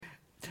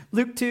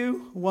Luke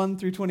 2, 1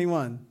 through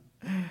 21.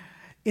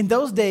 In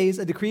those days,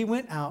 a decree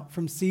went out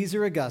from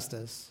Caesar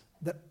Augustus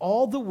that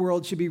all the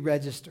world should be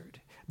registered.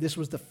 This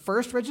was the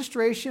first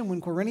registration when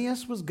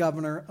Quirinius was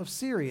governor of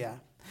Syria,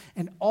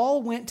 and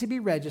all went to be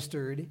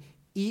registered,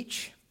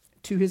 each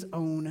to his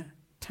own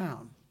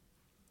town.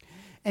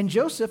 And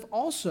Joseph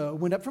also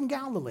went up from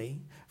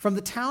Galilee, from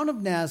the town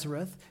of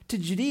Nazareth to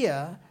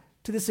Judea,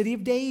 to the city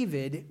of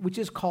David, which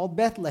is called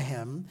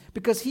Bethlehem,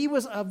 because he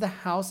was of the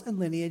house and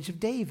lineage of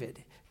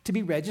David, to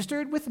be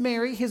registered with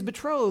Mary, his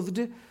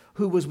betrothed,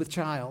 who was with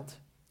child.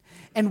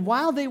 And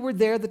while they were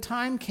there, the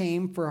time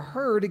came for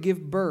her to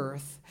give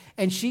birth,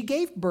 and she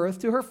gave birth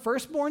to her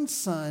firstborn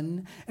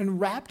son, and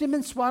wrapped him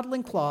in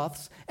swaddling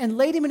cloths, and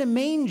laid him in a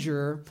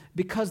manger,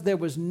 because there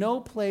was no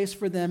place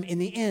for them in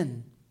the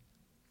inn.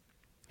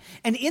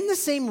 And in the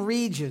same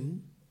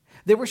region,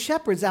 there were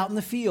shepherds out in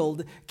the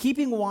field,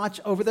 keeping watch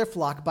over their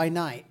flock by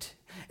night.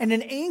 And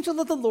an angel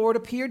of the Lord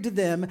appeared to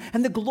them,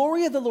 and the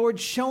glory of the Lord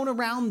shone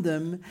around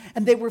them,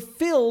 and they were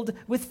filled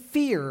with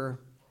fear.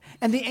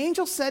 And the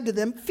angel said to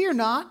them, "Fear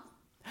not,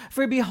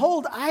 for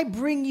behold, I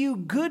bring you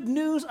good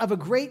news of a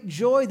great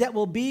joy that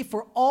will be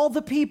for all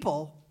the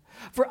people.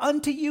 For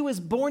unto you is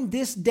born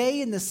this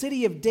day in the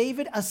city of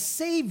David a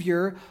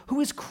Savior, who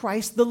is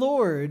Christ the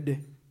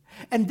Lord.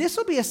 And this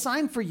will be a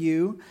sign for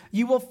you.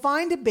 You will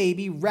find a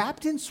baby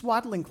wrapped in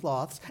swaddling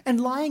cloths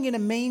and lying in a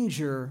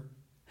manger."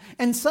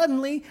 And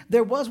suddenly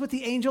there was with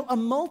the angel a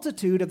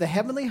multitude of the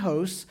heavenly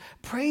hosts,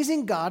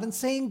 praising God and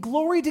saying,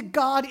 "Glory to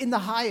God in the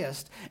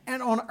highest,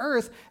 and on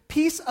earth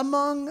peace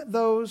among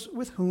those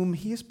with whom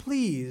he is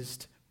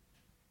pleased."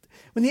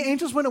 When the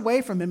angels went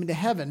away from him into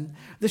heaven,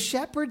 the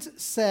shepherds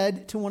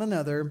said to one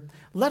another,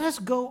 "Let us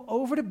go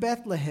over to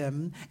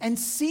Bethlehem and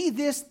see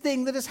this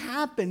thing that has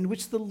happened,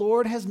 which the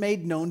Lord has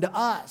made known to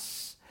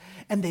us."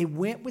 And they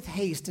went with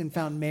haste and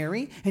found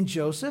Mary and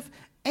Joseph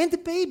and the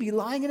baby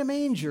lying in a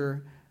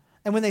manger.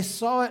 And when they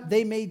saw it,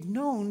 they made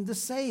known the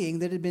saying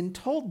that had been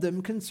told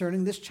them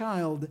concerning this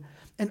child.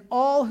 And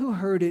all who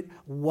heard it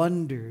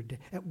wondered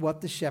at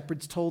what the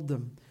shepherds told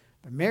them.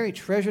 But Mary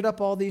treasured up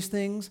all these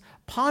things,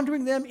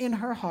 pondering them in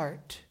her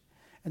heart.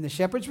 And the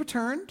shepherds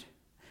returned,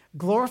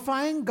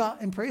 glorifying God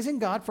and praising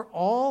God for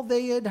all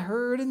they had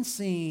heard and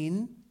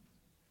seen,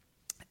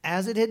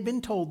 as it had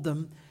been told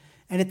them.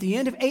 And at the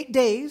end of 8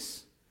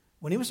 days,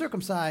 when he was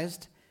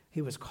circumcised,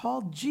 he was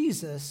called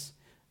Jesus,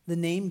 the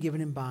name given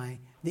him by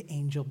the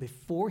angel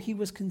before he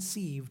was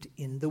conceived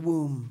in the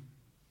womb.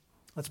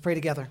 Let's pray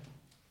together.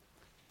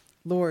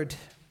 Lord,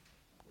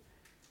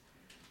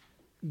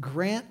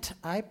 grant,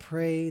 I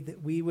pray,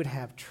 that we would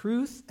have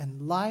truth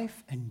and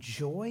life and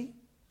joy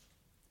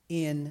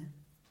in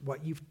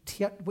what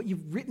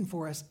you've written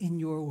for us in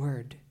your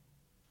word.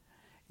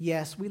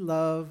 Yes, we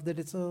love that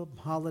it's a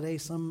holiday.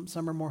 Some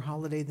are more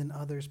holiday than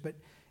others, but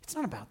it's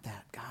not about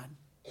that, God.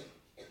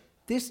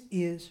 This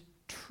is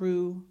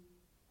true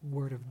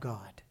word of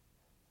God.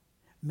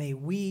 May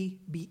we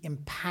be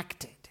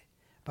impacted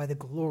by the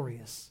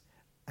glorious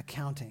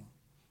accounting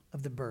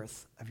of the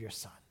birth of your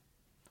Son.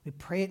 We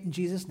pray it in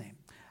Jesus' name.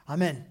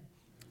 Amen.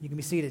 You can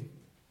be seated.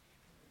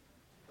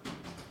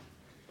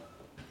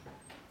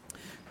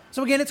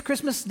 So again, it's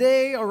Christmas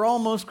Day, or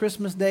almost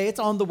Christmas Day. It's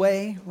on the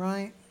way,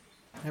 right?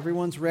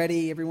 Everyone's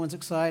ready. Everyone's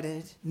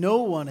excited.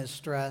 No one is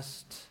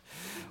stressed.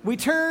 We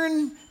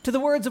turn to the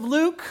words of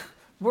Luke,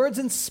 words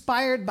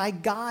inspired by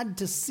God,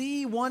 to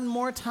see one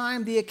more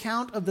time the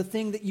account of the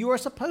thing that you are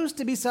supposed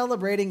to be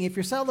celebrating if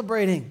you're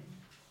celebrating.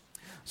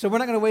 So we're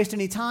not going to waste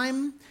any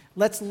time.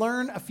 Let's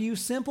learn a few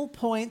simple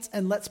points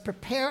and let's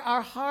prepare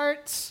our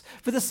hearts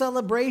for the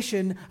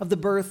celebration of the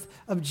birth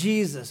of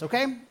Jesus.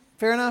 Okay?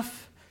 Fair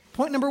enough?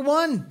 Point number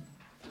 1.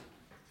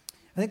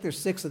 I think there's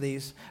 6 of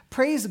these.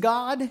 Praise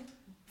God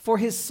for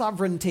his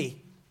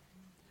sovereignty.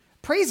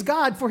 Praise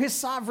God for his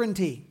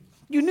sovereignty.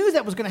 You knew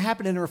that was going to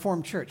happen in a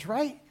Reformed church,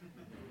 right?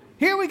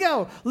 Here we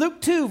go. Luke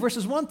 2,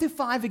 verses 1 through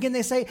 5. Again,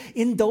 they say,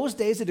 in those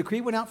days, a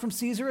decree went out from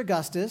Caesar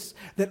Augustus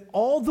that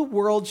all the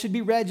world should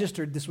be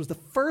registered. This was the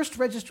first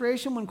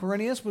registration when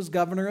Quirinius was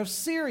governor of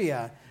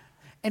Syria.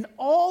 And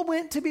all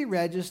went to be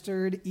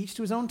registered, each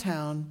to his own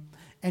town.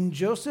 And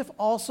Joseph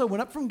also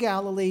went up from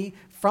Galilee,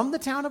 from the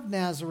town of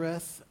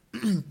Nazareth,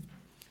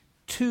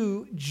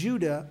 to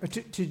Judea,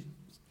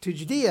 to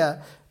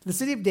Judea, to the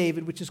city of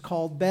David, which is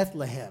called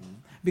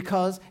Bethlehem,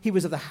 because he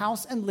was of the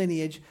house and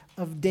lineage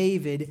of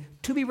David,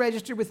 to be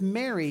registered with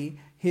Mary,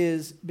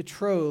 his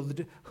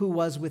betrothed, who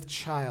was with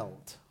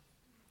child.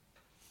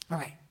 All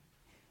right.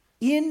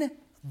 In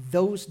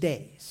those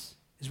days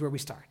is where we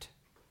start.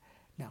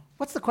 Now,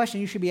 what's the question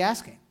you should be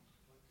asking?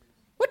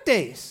 What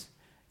days?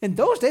 In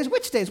those days?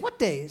 Which days? What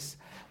days?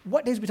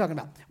 What days are we talking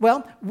about?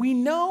 Well, we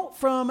know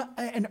from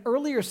an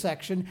earlier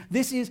section, we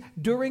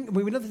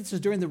know that this is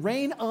during the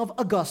reign of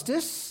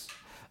Augustus.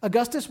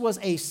 Augustus was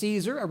a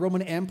Caesar, a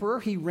Roman emperor.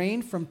 He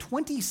reigned from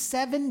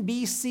 27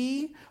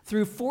 BC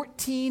through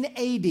 14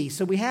 AD.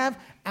 So we have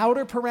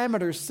outer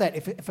parameters set.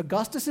 If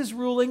Augustus is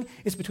ruling,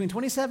 it's between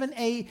 27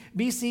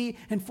 BC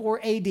and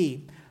 4 AD.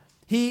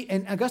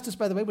 And Augustus,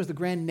 by the way, was the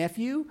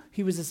grandnephew.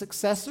 He was a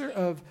successor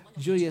of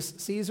Julius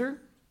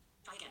Caesar.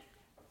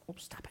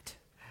 Oops, stop it.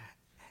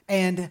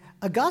 And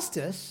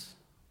Augustus,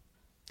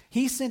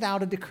 he sent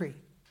out a decree.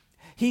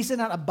 He sent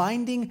out a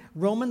binding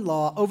Roman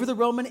law over the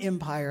Roman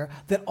Empire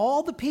that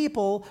all the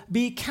people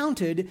be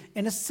counted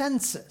in a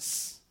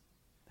census.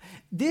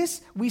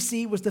 This, we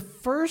see, was the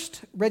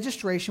first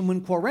registration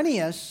when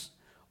Quirinius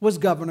was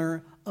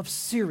governor of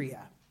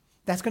Syria.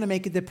 That's going to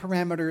make the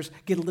parameters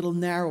get a little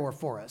narrower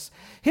for us.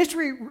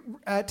 History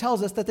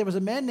tells us that there was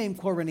a man named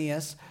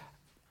Quirinius,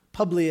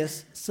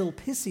 Publius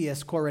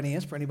Sulpicius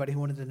Quirinius, for anybody who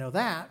wanted to know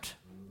that.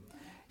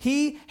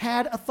 He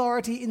had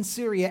authority in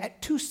Syria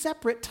at two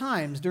separate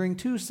times during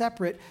two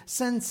separate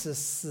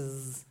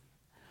censuses.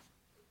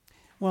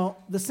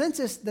 Well, the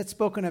census that's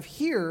spoken of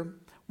here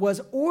was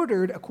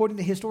ordered, according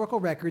to historical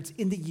records,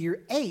 in the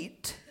year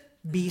 8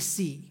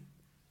 BC.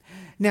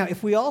 Now,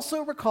 if we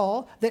also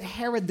recall that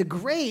Herod the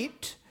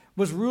Great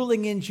was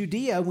ruling in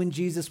Judea when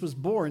Jesus was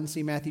born,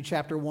 see Matthew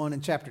chapter 1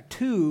 and chapter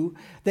 2,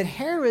 that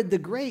Herod the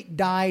Great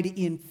died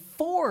in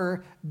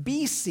 4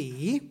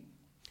 BC,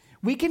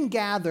 we can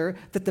gather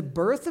that the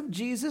birth of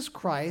Jesus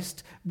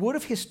Christ would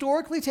have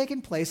historically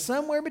taken place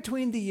somewhere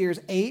between the years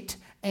 8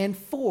 and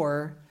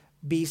 4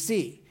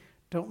 BC.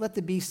 Don't let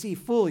the BC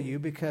fool you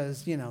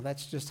because,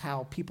 that's just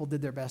how people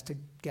did their best to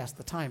guess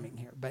the timing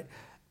here. But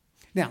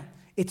now,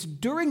 it's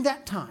during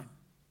that time.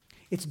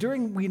 It's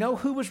during, we know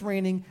who was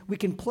reigning. We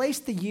can place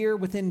the year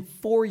within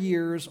 4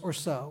 years or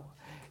so.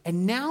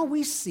 And now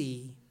we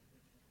see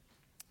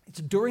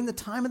it's during the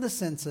time of the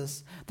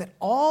census that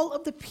all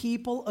of the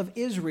people of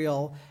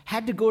Israel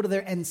had to go to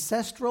their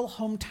ancestral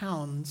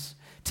hometowns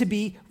to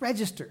be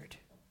registered.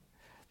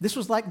 This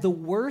was like the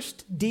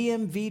worst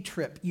DMV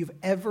trip you've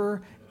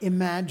ever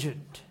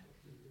imagined.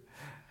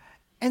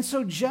 And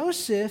so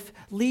Joseph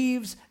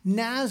leaves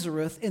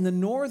Nazareth in the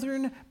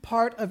northern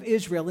part of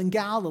Israel in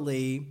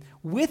Galilee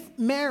with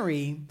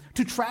Mary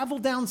to travel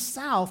down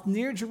south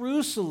near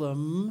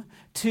Jerusalem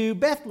to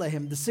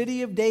Bethlehem, the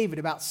city of David,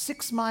 about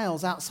 6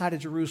 miles outside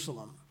of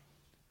Jerusalem.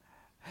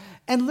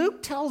 And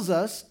Luke tells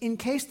us, in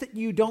case that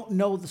you don't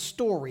know the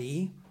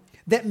story,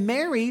 that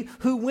Mary,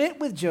 who went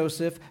with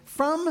Joseph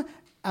from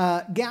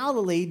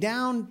Galilee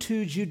down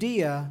to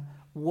Judea,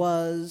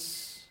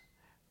 was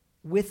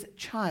with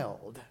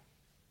child.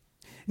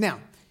 Now,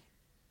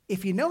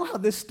 if you know how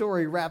this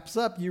story wraps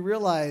up, you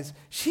realize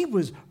she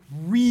was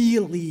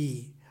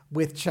really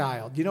with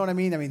child. You know what I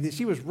mean? I mean,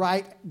 she was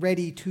right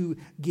ready to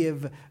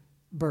give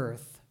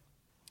birth.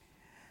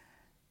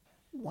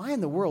 Why in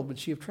the world would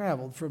she have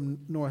traveled from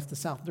north to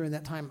south during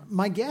that time?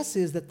 My guess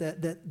is that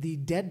the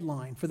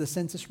deadline for the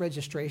census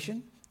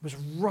registration was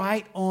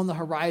right on the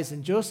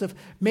horizon. Joseph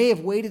may have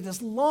waited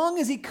as long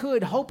as he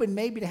could, hoping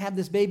maybe to have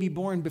this baby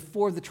born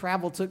before the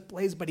travel took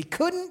place, but he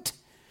couldn't.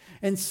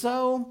 And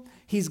so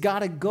he's got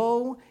to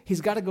go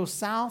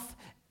south,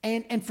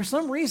 and for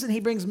some reason he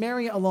brings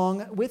Mary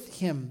along with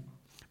him.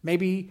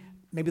 Maybe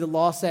the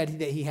law said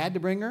that he had to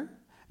bring her.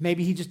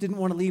 Maybe he just didn't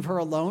want to leave her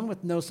alone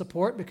with no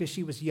support because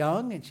she was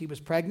young and she was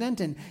pregnant,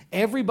 and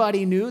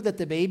everybody knew that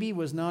the baby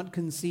was not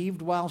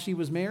conceived while she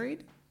was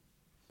married.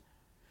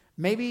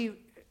 Maybe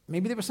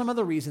there was some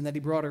other reason that he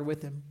brought her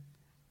with him.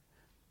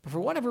 But for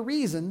whatever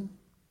reason,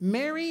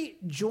 Mary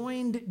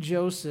joined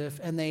Joseph,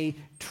 and they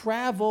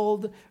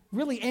traveled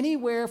really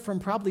anywhere from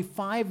probably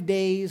 5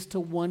 days to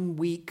 1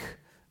 week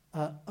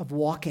of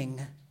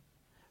walking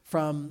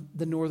from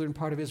the northern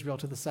part of Israel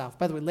to the south.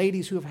 By the way,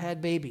 ladies who have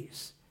had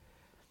babies,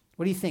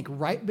 what do you think?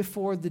 Right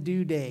before the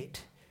due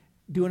date,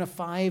 doing a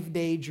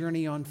 5-day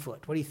journey on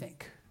foot. What do you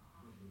think?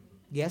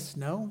 Yes?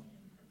 No?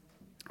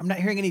 I'm not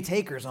hearing any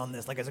takers on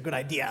this, like it's a good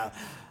idea.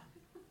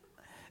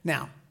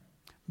 Now,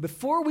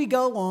 before we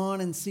go on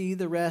and see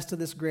the rest of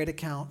this great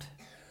account,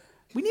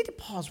 we need to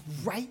pause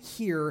right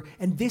here,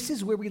 and this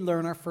is where we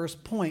learn our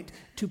first point,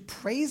 to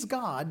praise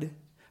God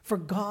for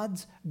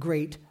God's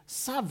great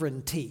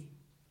sovereignty.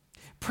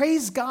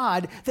 Praise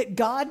God that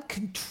God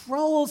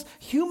controls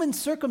human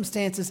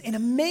circumstances in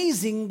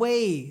amazing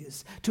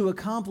ways to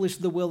accomplish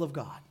the will of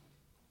God.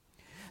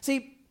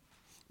 See,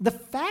 the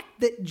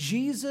fact that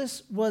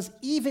Jesus was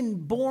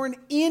even born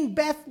in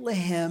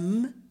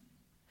Bethlehem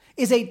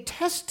is a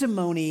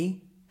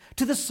testimony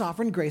to the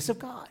sovereign grace of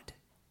God.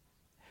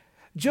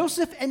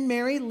 Joseph and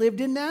Mary lived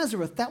in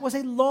Nazareth. That was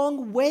a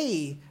long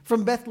way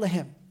from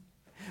Bethlehem.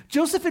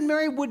 Joseph and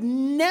Mary would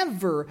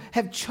never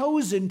have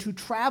chosen to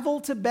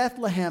travel to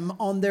Bethlehem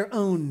on their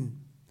own,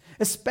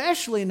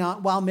 especially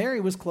not while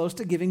Mary was close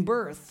to giving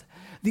birth.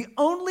 The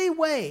only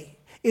way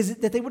is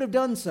that they would have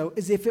done so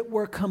is if it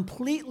were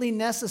completely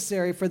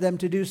necessary for them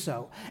to do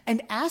so.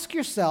 And ask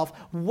yourself,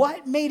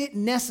 what made it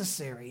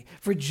necessary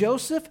for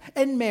Joseph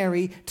and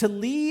Mary to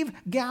leave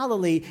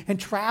Galilee and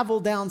travel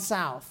down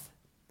south?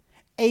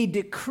 A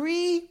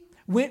decree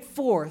went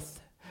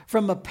forth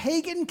from a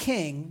pagan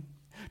king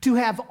to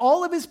have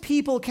all of his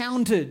people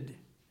counted.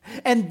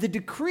 And the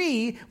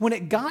decree, when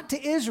it got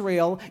to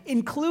Israel,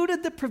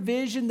 included the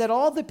provision that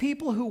all the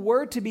people who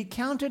were to be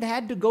counted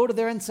had to go to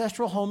their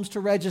ancestral homes to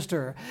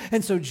register.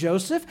 And so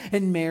Joseph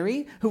and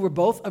Mary, who were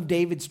both of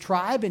David's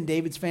tribe and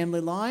David's family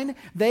line,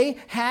 they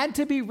had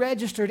to be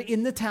registered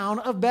in the town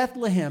of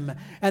Bethlehem.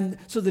 And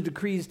so the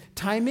decree's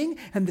timing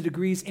and the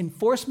decree's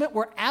enforcement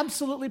were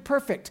absolutely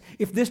perfect.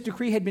 If this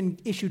decree had been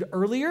issued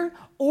earlier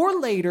or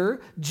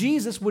later,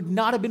 Jesus would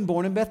not have been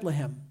born in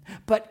Bethlehem.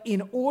 But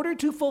in order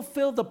to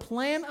fulfill the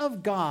plan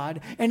of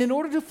God, and in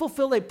order to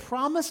fulfill a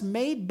promise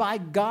made by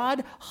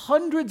God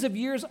hundreds of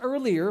years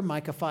earlier,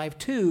 Micah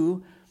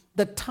 5:2,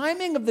 the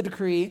timing of the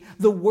decree,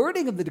 the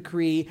wording of the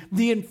decree,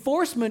 the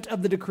enforcement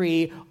of the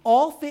decree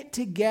all fit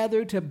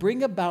together to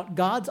bring about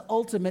God's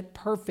ultimate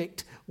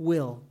perfect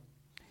will.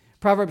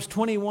 Proverbs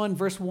 21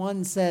 verse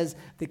 1 says,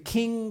 "The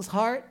king's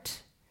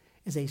heart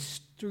is a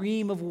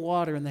stream of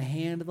water in the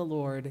hand of the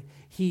Lord.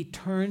 He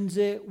turns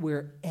it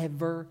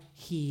wherever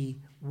he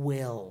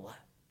will."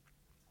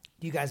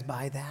 Do you guys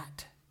buy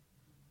that?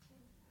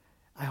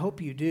 I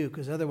hope you do,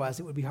 because otherwise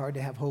it would be hard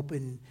to have hope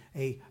in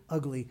an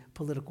ugly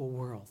political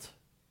world.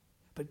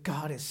 But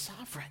God is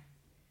sovereign.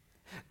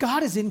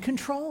 God is in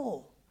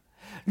control.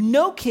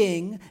 No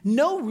king,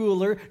 no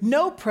ruler,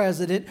 no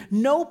president,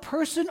 no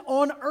person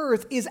on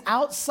earth is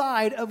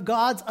outside of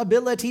God's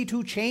ability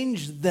to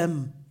change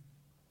them.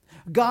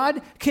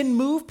 God can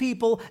move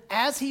people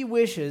as he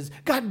wishes.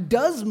 God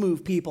does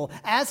move people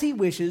as he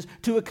wishes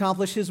to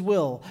accomplish his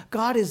will.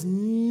 God is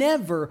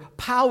never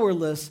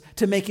powerless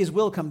to make his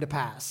will come to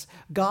pass.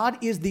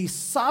 God is the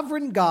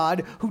sovereign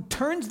God who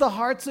turns the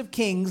hearts of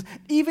kings,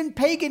 even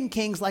pagan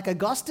kings like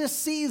Augustus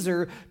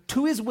Caesar,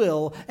 to his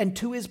will and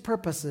to his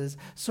purposes.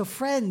 So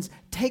friends,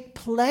 take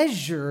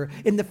pleasure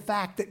in the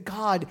fact that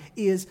God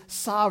is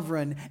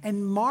sovereign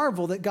and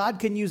marvel that God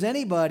can use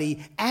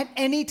anybody at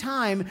any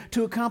time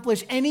to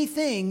accomplish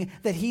anything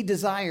that he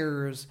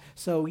desires.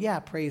 So yeah,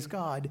 praise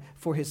God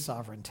for his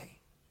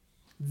sovereignty.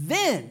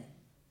 Then,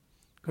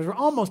 because we're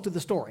almost to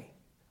the story,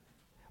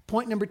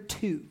 point number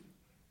 2,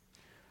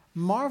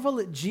 marvel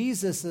at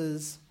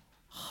Jesus'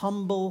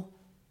 humble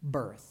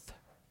birth.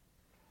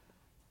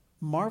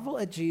 Marvel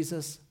at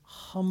Jesus'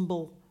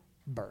 humble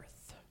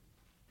birth.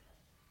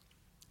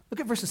 Look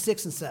at verses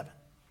 6 and 7.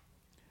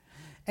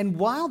 "And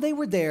while they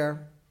were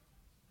there,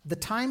 the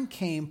time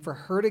came for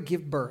her to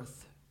give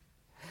birth.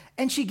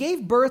 And she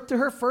gave birth to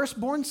her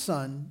firstborn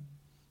son,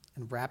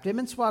 and wrapped him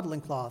in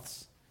swaddling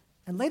cloths,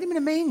 and laid him in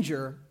a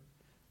manger,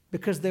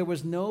 because there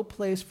was no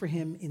place for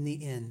him in the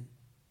inn."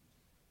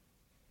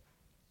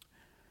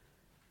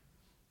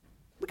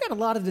 We got a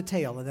lot of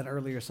detail in that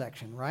earlier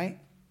section, right?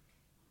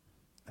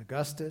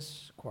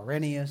 Augustus,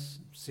 Quirinius,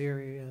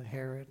 Syria,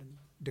 Herod,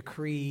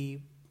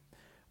 decree.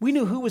 We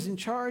knew who was in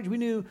charge. We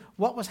knew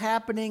what was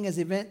happening as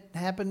the event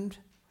happened.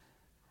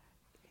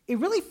 It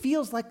really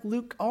feels like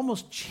Luke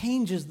almost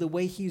changes the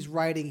way he's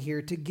writing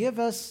here to give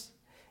us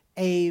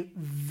a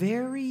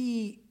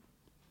very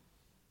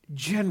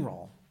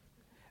general,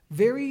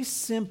 very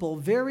simple,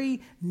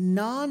 very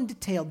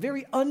non-detailed,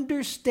 very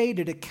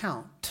understated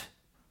account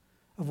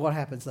of what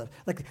happens.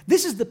 Like,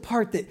 this is the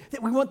part that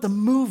we want the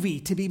movie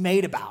to be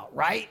made about,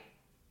 right?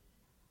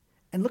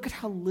 And look at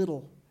how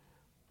little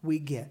we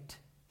get.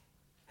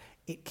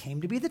 It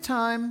came to be the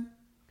time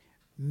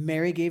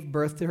Mary gave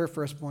birth to her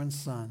firstborn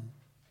son.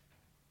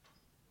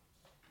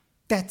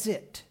 That's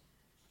it.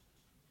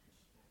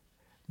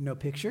 No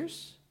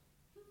pictures,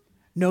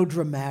 no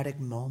dramatic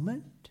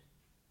moment,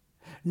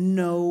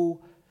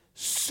 no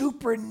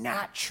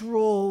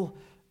supernatural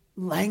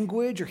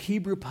language or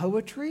Hebrew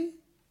poetry.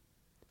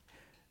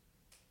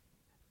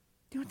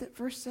 Do you know what that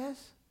verse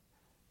says?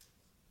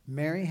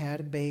 Mary had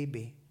a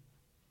baby.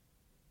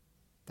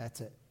 That's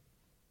it.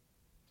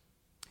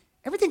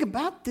 Everything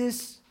about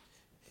this,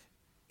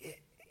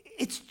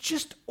 it's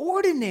just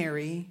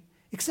ordinary,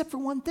 except for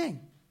one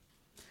thing.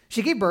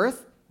 She gave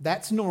birth.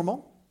 That's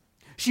normal.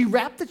 She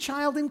wrapped the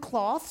child in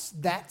cloths.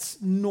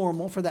 That's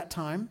normal for that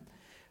time.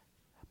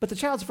 But the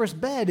child's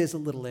first bed is a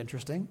little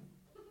interesting.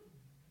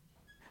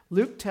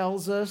 Luke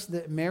tells us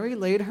that Mary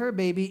laid her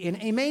baby in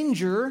a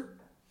manger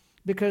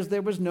because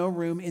there was no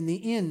room in the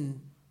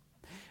inn.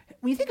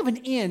 When you think of an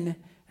inn,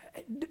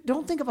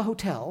 don't think of a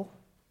hotel.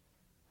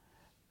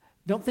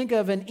 Don't think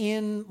of an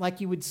inn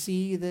like you would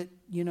see that,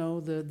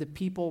 the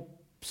people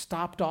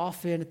stopped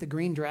off in at the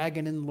Green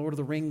Dragon in Lord of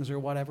the Rings or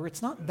whatever.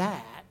 It's not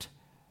that.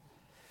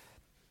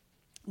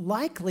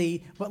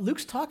 Likely, what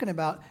Luke's talking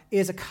about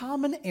is a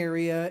common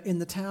area in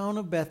the town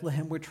of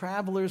Bethlehem where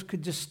travelers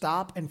could just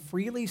stop and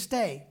freely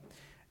stay.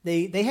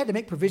 They had to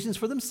make provisions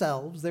for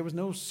themselves. There was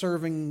no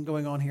serving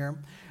going on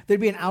here.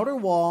 There'd be an outer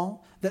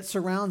wall that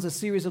surrounds a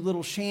series of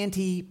little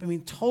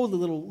totally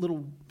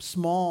little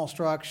small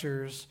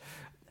structures,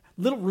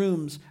 little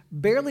rooms,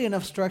 barely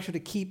enough structure to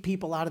keep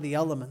people out of the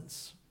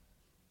elements.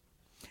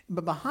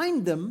 But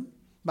behind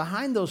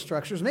those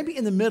structures, maybe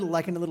in the middle,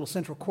 like in a little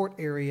central court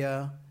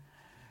area,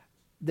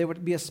 there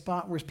would be a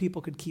spot where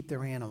people could keep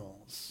their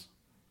animals.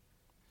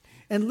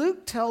 And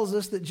Luke tells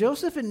us that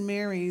Joseph and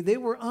Mary, they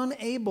were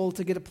unable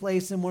to get a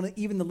place in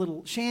even the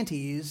little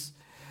shanties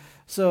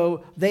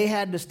So they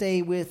had to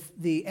stay with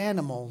the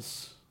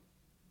animals.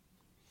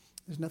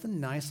 There's nothing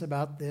nice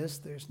about this.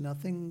 There's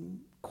nothing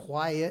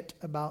quiet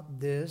about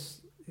this.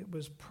 It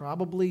was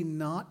probably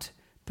not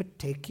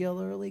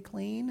particularly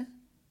clean.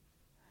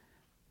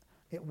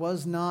 It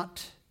was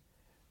not,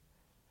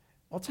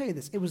 I'll tell you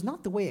this, it was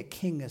not the way a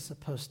king is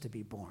supposed to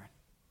be born.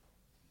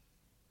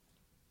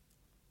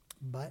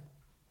 But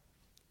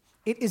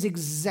it is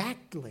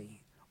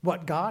exactly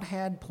what God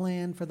had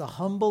planned for the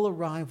humble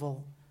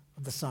arrival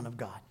of the Son of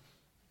God.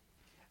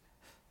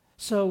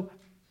 So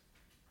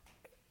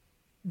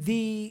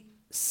the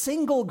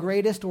single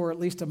greatest, or at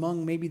least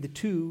among maybe the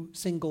two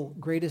single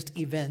greatest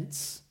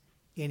events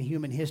in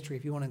human history,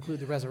 if you want to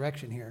include the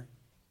resurrection here,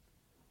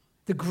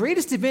 the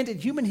greatest event in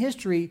human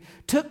history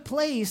took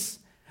place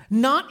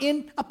not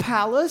in a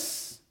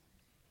palace,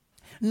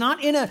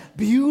 not in a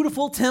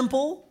beautiful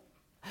temple,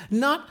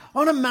 not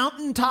on a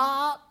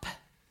mountaintop,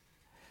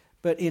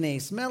 but in a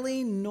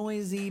smelly,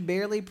 noisy,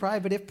 barely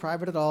private, if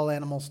private at all,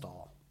 animal stall.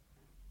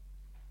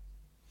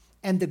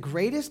 And the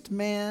greatest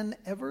man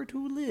ever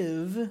to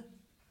live,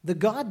 the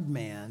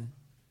God-man,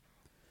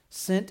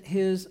 spent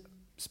his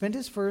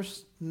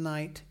first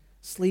night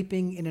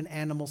sleeping in an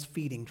animal's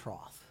feeding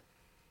trough.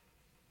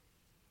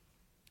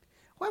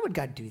 Why would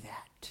God do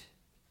that?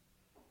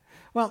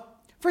 Well,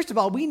 first of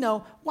all, we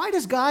know, why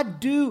does God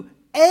do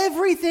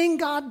everything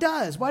God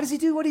does? Why does he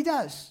do what he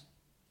does?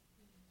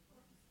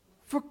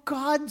 For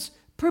God's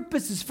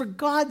purposes, for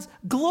God's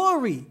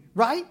glory,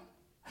 right?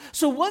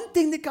 So one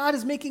thing that God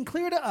is making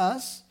clear to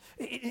us,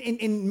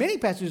 in many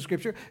passages of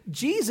Scripture,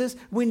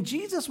 when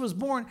Jesus was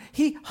born,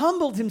 he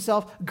humbled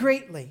himself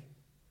greatly.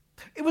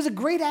 It was a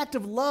great act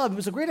of love. It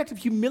was a great act of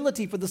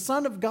humility for the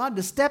Son of God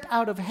to step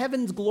out of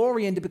heaven's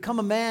glory and to become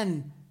a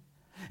man.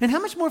 And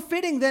how much more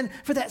fitting then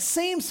for that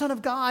same Son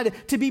of God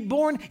to be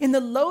born in the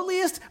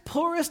lowliest,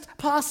 poorest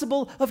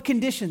possible of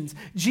conditions.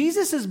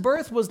 Jesus'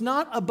 birth was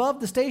not above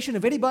the station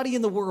of anybody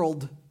in the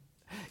world.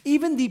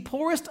 Even the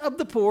poorest of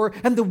the poor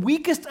and the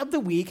weakest of the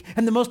weak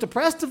and the most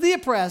oppressed of the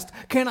oppressed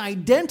can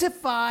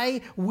identify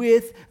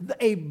with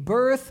a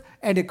birth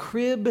and a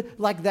crib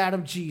like that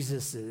of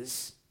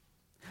Jesus's.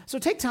 So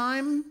take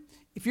time.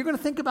 If you're going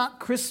to think about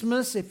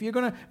Christmas, if you're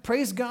going to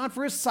praise God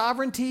for his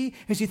sovereignty,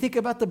 as you think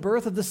about the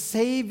birth of the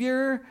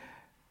Savior,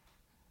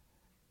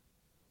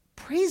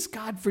 praise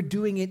God for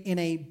doing it in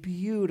a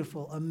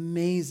beautiful,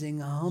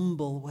 amazing,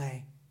 humble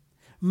way.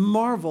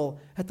 Marvel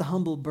at the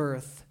humble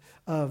birth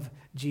of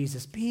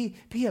Jesus. Be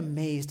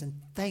amazed and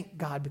thank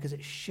God because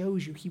it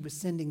shows you he was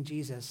sending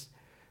Jesus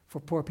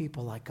for poor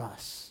people like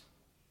us.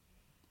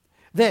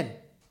 Then,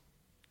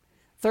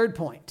 third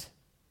point,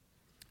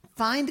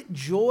 find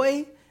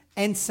joy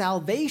and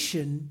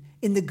salvation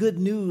in the good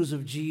news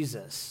of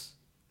Jesus.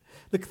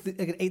 Look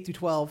at 8 through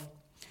 12.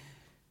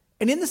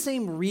 And in the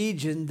same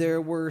region, there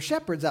were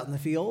shepherds out in the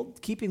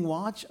field, keeping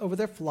watch over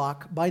their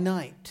flock by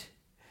night.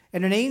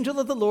 And an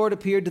angel of the Lord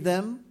appeared to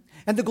them,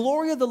 and the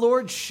glory of the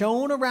Lord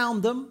shone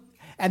around them,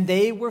 and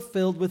they were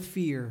filled with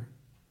fear.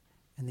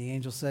 And the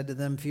angel said to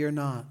them, "Fear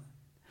not,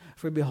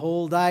 for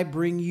behold, I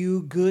bring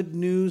you good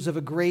news of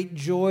a great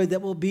joy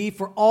that will be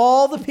for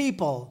all the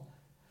people.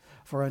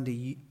 For unto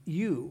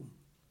you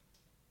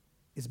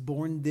is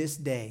born this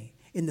day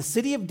in the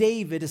city of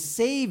David a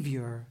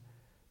Savior,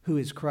 who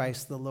is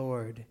Christ the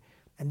Lord.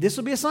 And this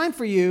will be a sign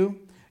for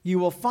you. You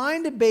will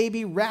find a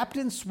baby wrapped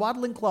in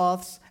swaddling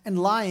cloths and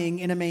lying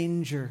in a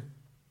manger."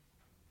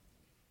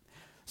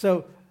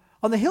 So,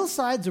 on the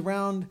hillsides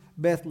around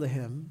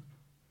Bethlehem,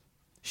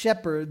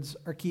 shepherds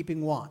are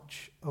keeping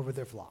watch over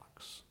their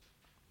flocks.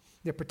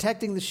 They're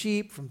protecting the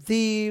sheep from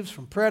thieves,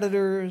 from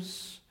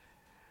predators.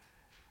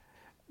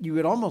 You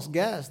would almost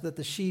guess that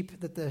the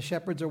sheep that the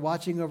shepherds are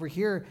watching over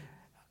here,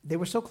 they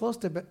were so close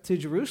to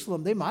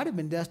Jerusalem, they might have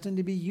been destined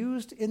to be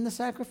used in the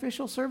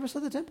sacrificial service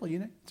of the temple.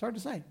 It's hard to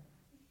say.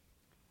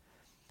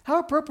 How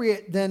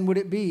appropriate then would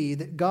it be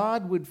that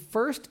God would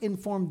first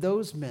inform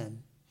those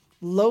men,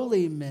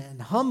 lowly men,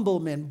 humble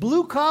men,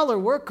 blue-collar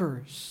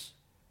workers,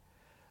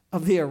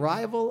 of the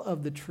arrival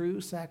of the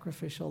true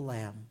sacrificial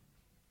lamb?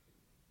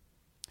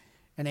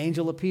 An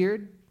angel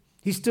appeared.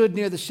 He stood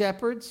near the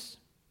shepherds.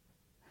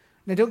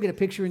 Now, don't get a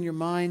picture in your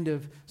mind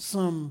of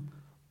some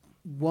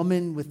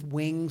woman with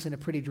wings and a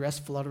pretty dress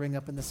fluttering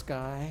up in the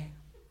sky.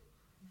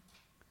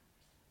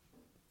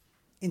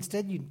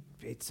 Instead,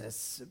 it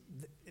says,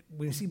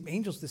 when you see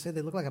angels, they say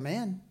they look like a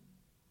man,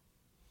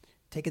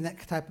 taking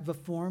that type of a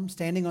form,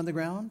 standing on the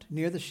ground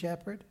near the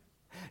shepherd.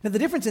 Now, the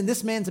difference in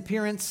this man's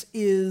appearance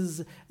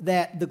is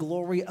that the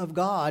glory of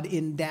God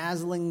in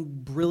dazzling,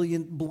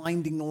 brilliant,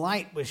 blinding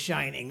light was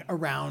shining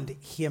around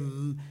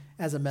him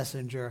as a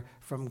messenger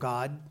from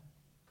God.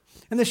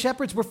 And the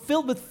shepherds were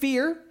filled with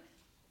fear.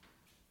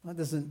 That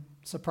doesn't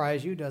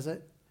surprise you, does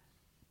it?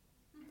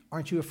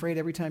 Aren't you afraid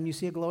every time you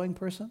see a glowing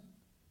person?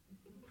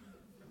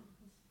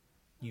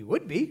 You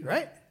would be,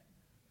 right?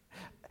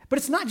 But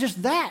it's not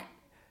just that.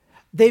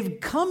 They've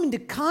come into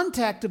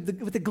contact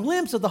with the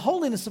glimpse of the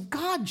holiness of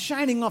God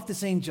shining off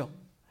this angel.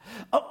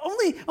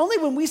 Only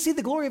when we see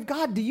the glory of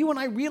God do you and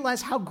I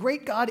realize how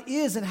great God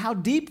is and how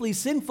deeply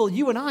sinful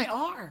you and I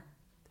are.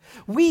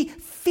 We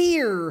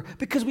fear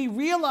because we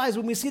realize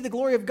when we see the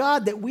glory of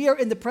God that we are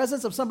in the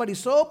presence of somebody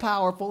so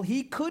powerful,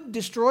 he could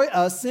destroy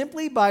us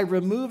simply by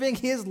removing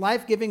his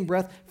life-giving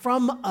breath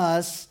from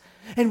us.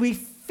 And we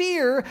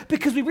fear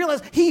because we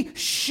realize he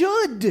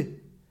should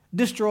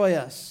destroy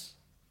us.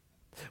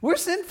 We're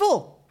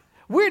sinful.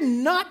 We're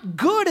not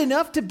good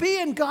enough to be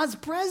in God's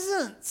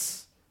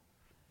presence.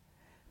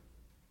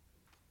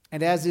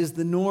 And as is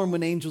the norm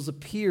when angels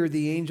appear,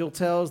 the angel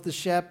tells the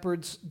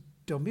shepherds,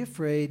 don't be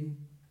afraid.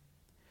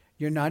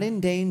 You're not in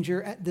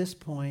danger at this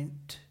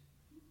point.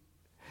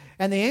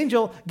 And the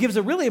angel gives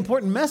a really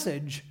important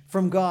message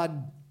from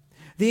God.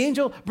 The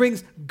angel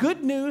brings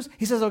good news.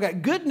 He says, okay,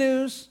 good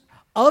news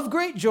of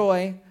great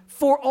joy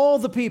for all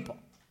the people.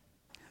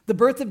 The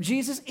birth of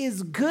Jesus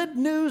is good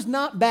news,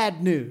 not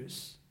bad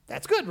news.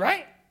 That's good,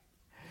 right?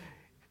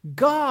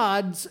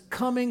 God's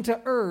coming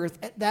to earth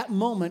at that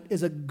moment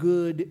is a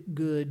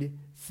good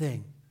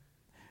thing.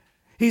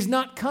 He's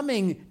not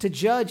coming to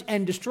judge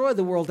and destroy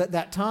the world at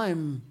that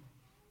time,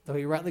 though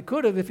he rightly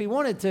could have if he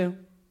wanted to.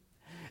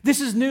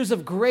 This is news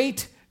of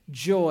great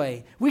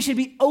joy. We should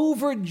be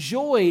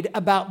overjoyed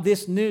about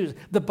this news.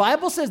 The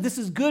Bible says this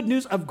is good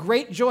news of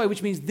great joy,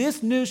 which means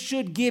this news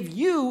should give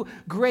you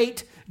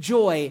great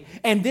joy.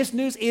 And this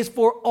news is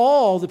for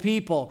all the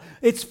people.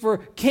 It's for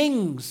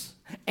kings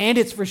and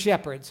it's for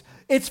shepherds.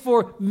 It's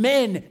for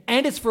men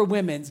and it's for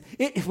women.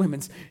 It's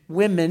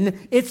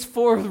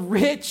for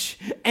rich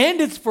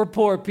and it's for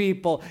poor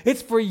people.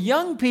 It's for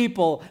young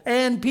people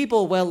and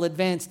people well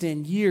advanced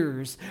in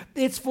years.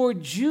 It's for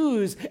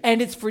Jews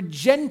and it's for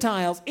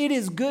Gentiles. It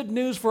is good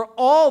news for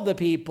all the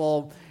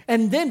people.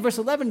 And then verse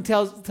 11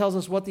 tells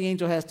us what the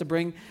angel has to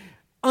bring.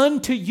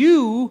 Unto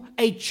you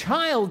a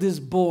child is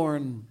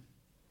born.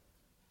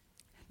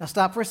 Now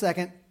stop for a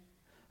second.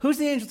 Who's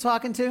the angel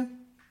talking to?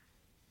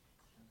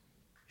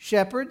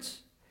 Shepherds.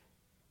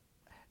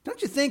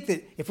 Don't you think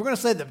that if we're going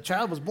to say the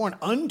child was born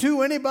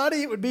unto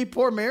anybody, it would be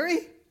poor Mary?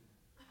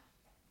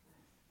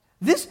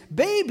 This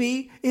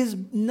baby is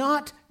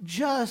not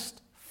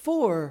just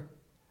for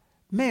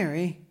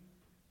Mary.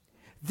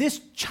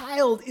 This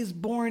child is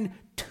born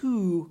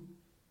to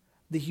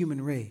the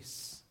human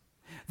race.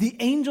 The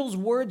angel's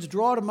words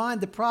draw to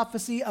mind the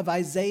prophecy of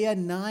Isaiah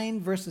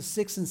 9, verses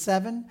 6 and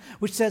 7,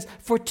 which says,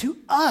 "For to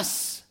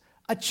us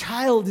a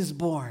child is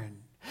born.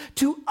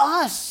 To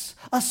us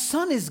a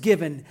son is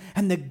given,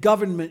 and the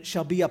government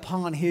shall be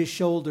upon his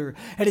shoulder,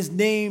 and his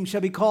name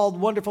shall be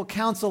called Wonderful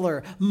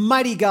Counselor,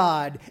 Mighty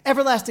God,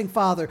 Everlasting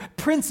Father,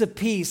 Prince of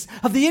Peace.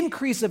 Of the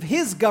increase of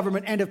his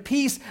government and of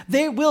peace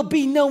there will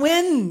be no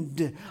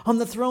end on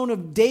the throne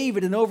of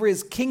David and over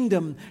his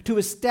kingdom, to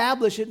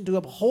establish it and to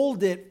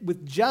uphold it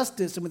with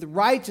justice and with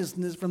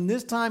righteousness from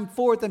this time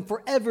forth and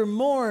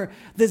forevermore.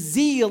 The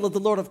zeal of the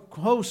Lord of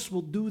hosts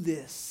will do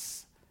this."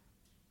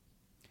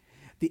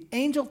 The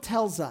angel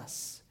tells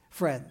us,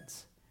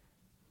 friends,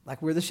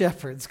 like we're the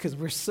shepherds, because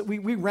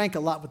we rank a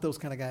lot with those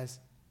kind of guys.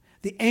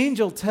 The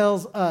angel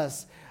tells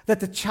us that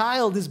the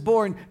child is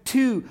born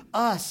to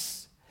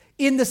us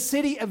in the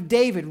city of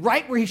David,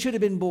 right where he should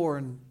have been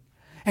born.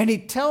 And he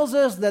tells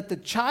us that the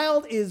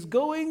child is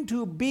going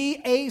to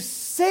be a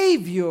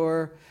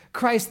Savior,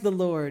 Christ the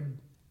Lord.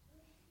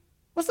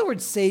 What's the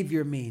word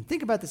Savior mean?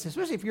 Think about this,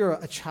 especially if you're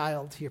a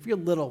child here, if you're a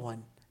little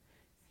one.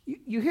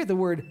 You hear the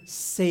word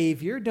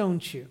Savior,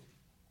 don't you?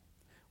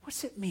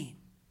 What's it mean?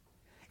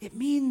 It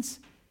means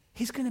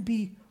he's going to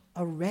be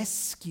a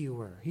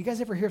rescuer. You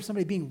guys ever hear of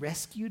somebody being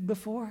rescued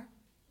before?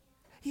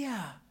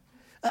 Yeah.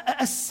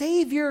 A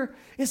savior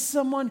is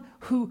someone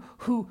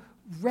who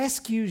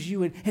rescues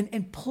you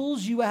and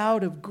pulls you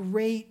out of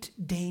great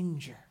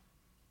danger.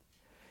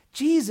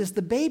 Jesus,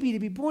 the baby to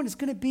be born, is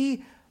going to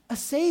be a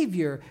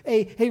savior,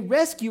 a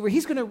rescuer.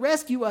 He's going to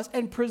rescue us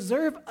and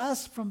preserve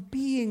us from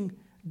being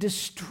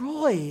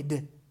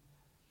destroyed.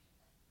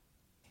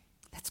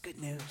 That's good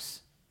news.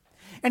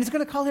 And it's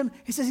going to call him,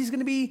 he says he's going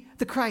to be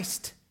the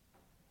Christ.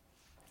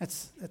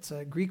 That's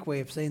a Greek way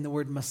of saying the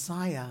word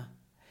Messiah.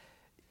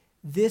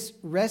 This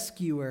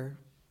rescuer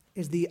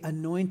is the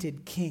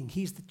anointed king.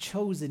 He's the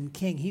chosen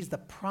king. He's the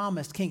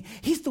promised king.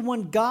 He's the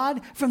one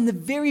God from the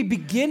very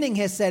beginning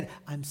has said,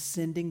 I'm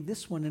sending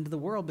this one into the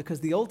world,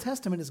 because the Old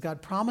Testament is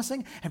God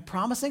promising and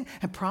promising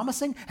and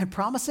promising and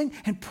promising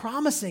and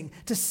promising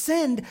to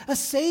send a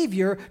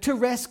Savior to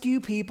rescue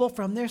people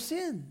from their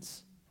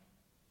sins.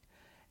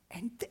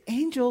 And the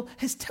angel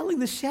is telling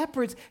the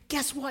shepherds,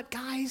 guess what,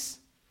 guys?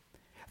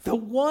 The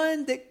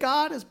one that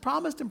God has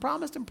promised and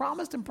promised and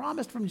promised and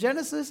promised from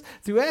Genesis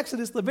through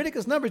Exodus,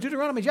 Leviticus, Numbers,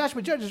 Deuteronomy,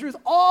 Joshua, Judges, Ruth,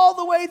 all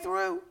the way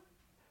through.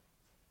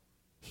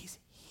 He's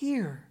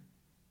here.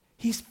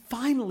 He's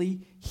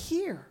finally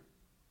here.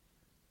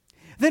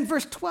 Then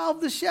verse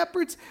 12, the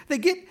shepherds, they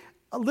get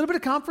a little bit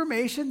of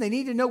confirmation. They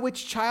need to know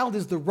which child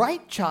is the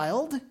right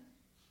child.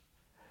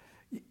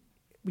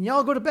 When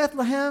y'all go to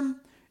Bethlehem,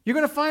 you're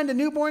going to find a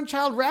newborn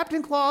child wrapped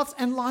in cloths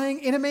and lying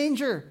in a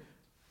manger.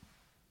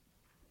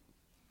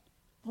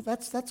 Well,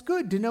 that's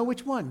good to know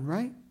which one,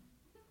 right?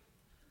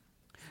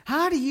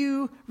 How do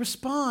you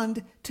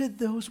respond to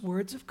those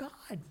words of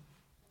God?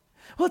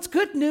 Well, it's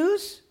good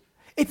news.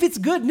 If it's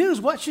good news,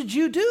 what should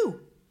you do?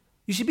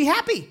 You should be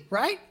happy,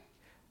 right?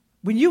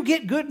 When you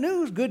get good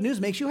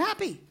news makes you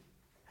happy.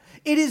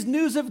 It is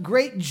news of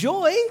great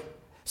joy,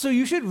 so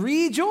you should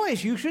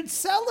rejoice. You should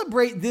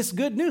celebrate this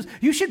good news.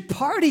 You should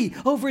party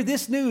over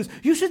this news.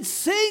 You should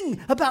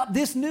sing about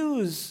this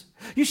news.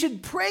 You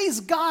should praise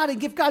God and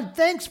give God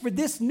thanks for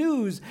this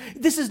news.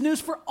 This is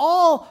news for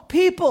all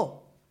people.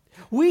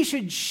 We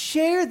should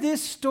share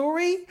this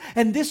story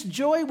and this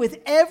joy with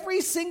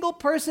every single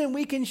person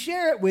we can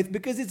share it with,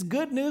 because it's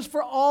good news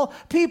for all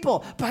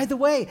people. By the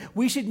way,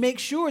 we should make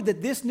sure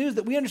that this news,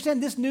 that we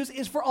understand this news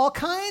is for all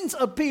kinds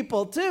of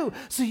people too.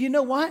 So you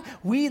know what?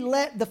 We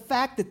let the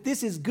fact that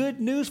this is good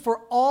news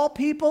for all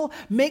people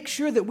make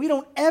sure that we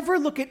don't ever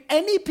look at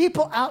any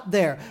people out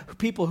there,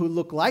 people who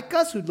look like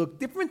us, who look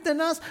different than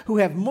us, who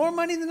have more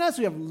money than us,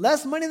 who have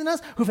less money than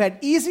us, who've had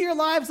easier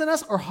lives than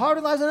us or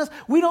harder lives than us.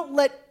 We don't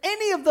let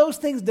any of those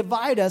things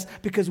divide us,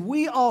 because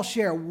we all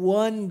share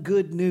one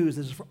good news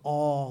that is for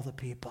all the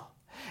people.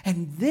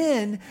 And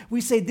then we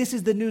say this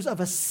is the news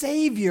of a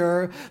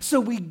Savior, so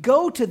we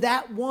go to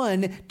that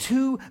one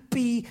to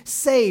be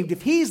saved.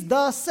 If he's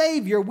the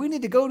Savior, we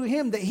need to go to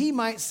him that he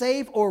might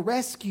save or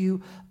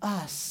rescue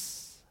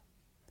us.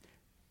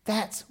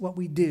 That's what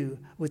we do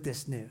with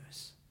this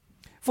news.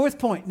 Fourth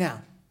point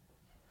now.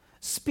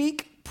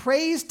 Speak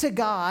praise to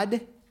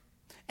God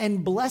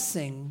and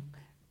blessing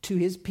to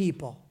his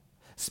people.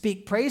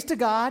 Speak praise to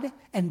God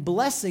and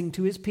blessing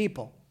to his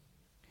people.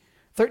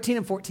 13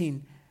 and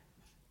 14.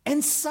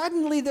 And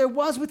suddenly there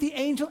was with the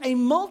angel a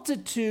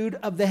multitude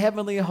of the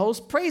heavenly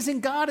host,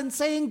 praising God and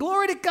saying,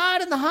 Glory to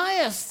God in the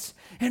highest,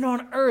 and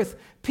on earth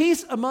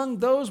peace among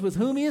those with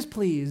whom he is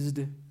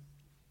pleased.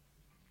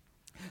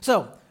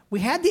 So we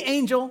had the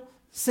angel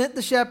send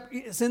the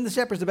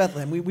shepherds to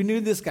Bethlehem. We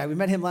knew this guy. We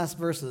met him last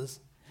verses.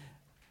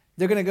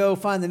 They're going to go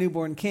find the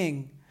newborn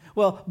king.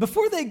 Well,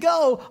 before they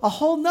go, a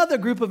whole nother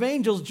group of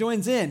angels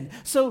joins in.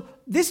 So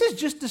this is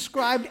just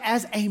described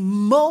as a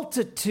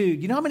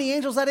multitude. You know how many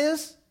angels that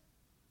is?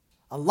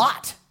 A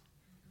lot.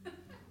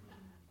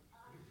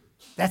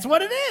 That's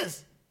what it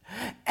is.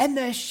 And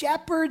the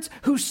shepherds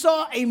who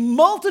saw a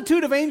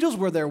multitude of angels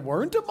where there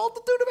weren't a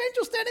multitude of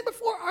angels standing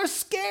before are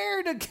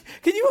scared.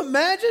 Can you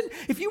imagine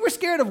if you were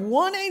scared of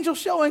one angel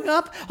showing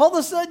up, all of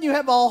a sudden you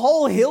have a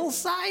whole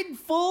hillside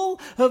full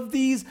of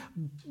these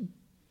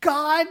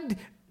God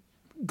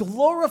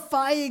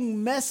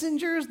glorifying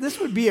messengers? This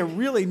would be a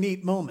really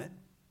neat moment.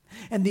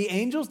 And the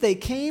angels, they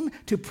came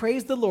to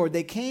praise the Lord.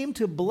 They came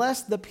to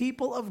bless the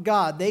people of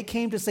God. They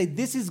came to say,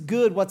 this is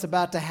good what's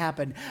about to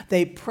happen.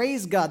 They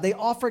praise God. They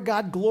offer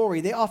God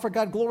glory. They offer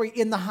God glory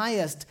in the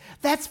highest.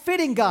 That's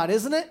fitting God,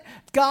 isn't it?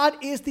 God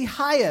is the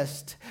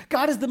highest.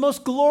 God is the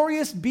most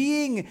glorious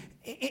being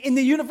in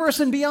the universe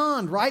and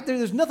beyond, right?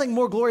 There's nothing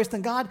more glorious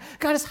than God.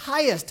 God is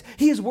highest.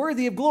 He is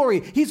worthy of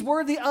glory. He's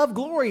worthy of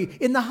glory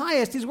in the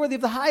highest. He's worthy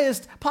of the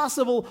highest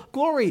possible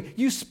glory.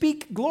 You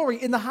speak glory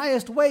in the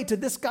highest way to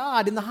this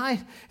God in the high.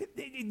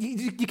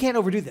 You can't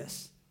overdo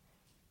this.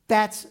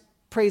 That's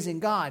praising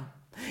God.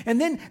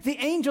 And then the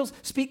angels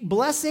speak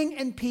blessing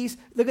and peace.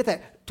 Look at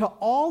that. To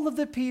all of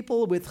the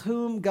people with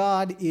whom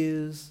God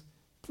is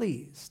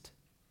pleased.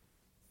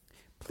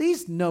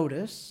 Please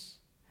notice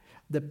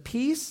the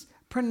peace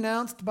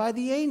pronounced by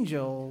the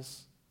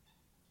angels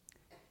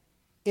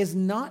is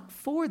not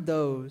for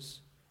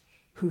those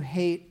who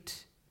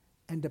hate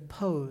and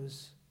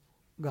oppose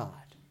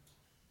God.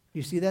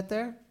 You see that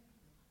there?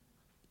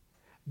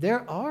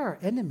 There are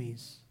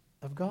enemies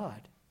of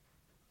God.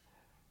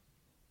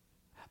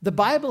 The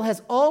Bible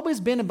has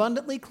always been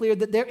abundantly clear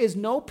that there is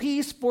no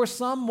peace for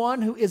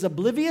someone who is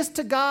oblivious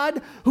to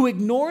God, who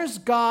ignores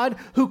God,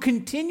 who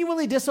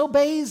continually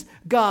disobeys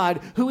God,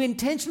 who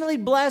intentionally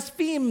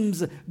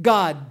blasphemes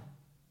God.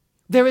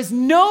 There is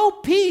no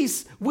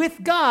peace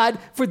with God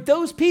for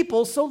those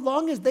people so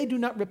long as they do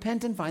not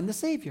repent and find the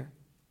Savior.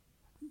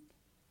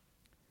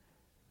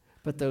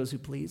 But those who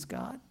please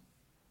God,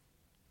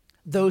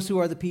 those who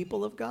are the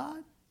people of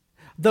God,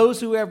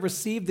 those who have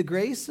received the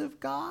grace of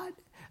God,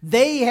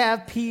 they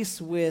have peace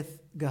with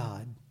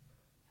God.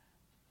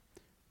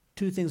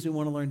 Two things we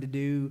want to learn to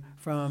do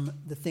from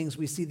the things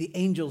we see the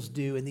angels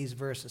do in these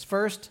verses.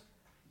 First,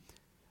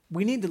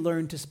 we need to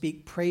learn to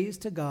speak praise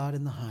to God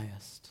in the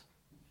highest.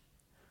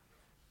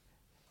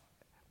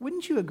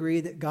 Wouldn't you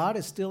agree that God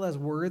is still as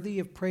worthy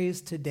of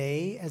praise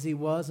today as he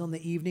was on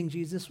the evening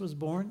Jesus was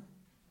born?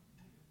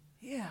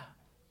 Yeah.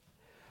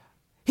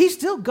 He's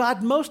still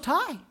God Most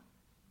High.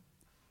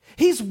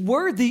 He's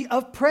worthy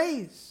of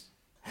praise.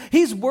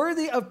 He's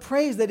worthy of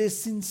praise that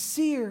is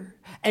sincere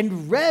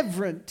and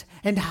reverent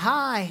and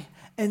high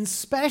and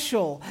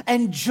special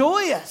and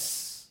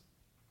joyous.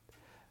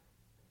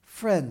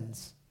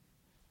 Friends,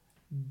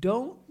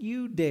 don't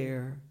you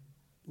dare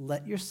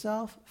let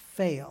yourself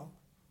fail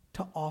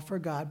to offer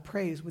God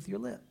praise with your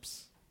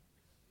lips.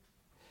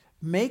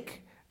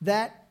 Make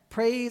that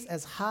praise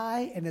as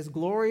high and as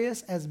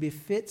glorious as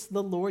befits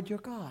the Lord your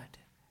God.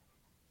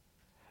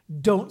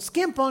 Don't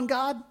skimp on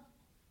God,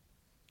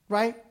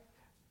 right?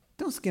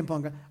 Don't skimp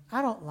on God.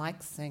 I don't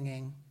like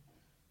singing.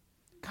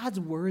 God's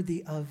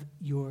worthy of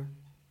your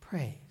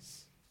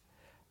praise.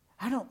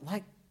 I don't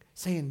like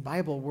saying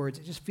Bible words.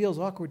 It just feels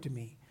awkward to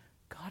me.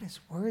 God is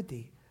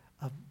worthy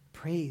of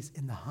praise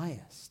in the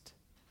highest.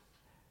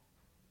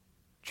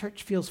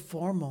 Church feels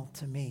formal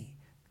to me.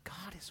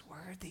 God is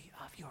worthy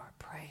of your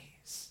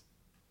praise.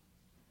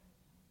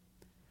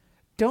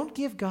 Don't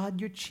give God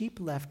your cheap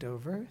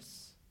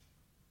leftovers.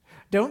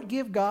 Don't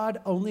give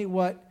God only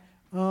what,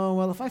 oh,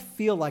 well, if I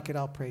feel like it,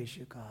 I'll praise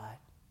you, God.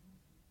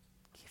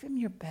 Give him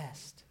your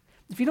best.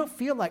 If you don't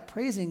feel like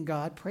praising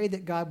God, pray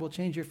that God will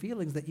change your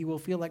feelings, that you will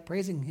feel like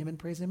praising him and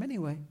praise him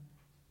anyway.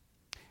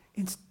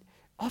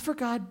 Offer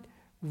God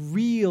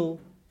real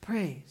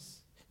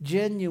praise,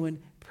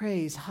 genuine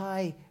praise,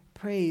 high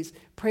praise.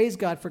 Praise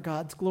God for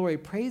God's glory.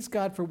 Praise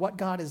God for what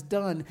God has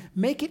done.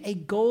 Make it a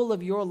goal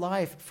of your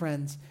life,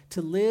 friends,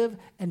 to live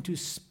and to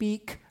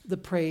speak the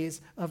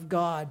praise of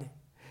God.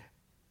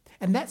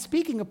 And that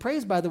speaking of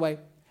praise, by the way,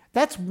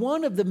 that's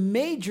one of the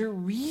major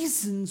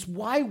reasons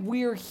why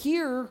we're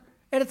here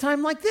at a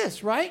time like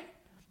this, right?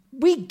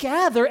 We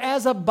gather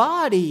as a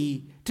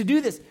body to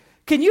do this.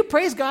 Can you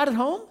praise God at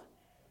home?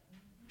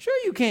 Sure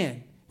you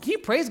can. Can you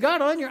praise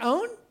God on your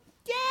own?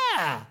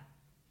 Yeah.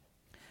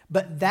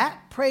 But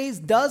that praise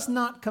does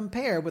not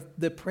compare with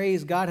the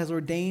praise God has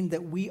ordained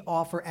that we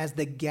offer as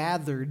the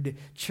gathered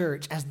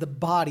church, as the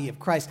body of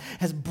Christ,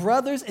 as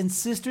brothers and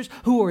sisters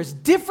who are as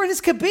different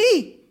as could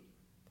be.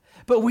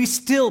 But we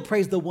still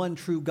praise the one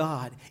true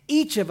God,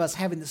 each of us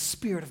having the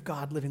Spirit of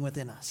God living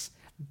within us.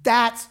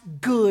 That's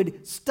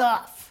good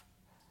stuff.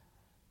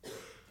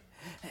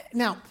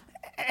 Now,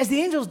 as the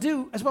angels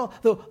do as well,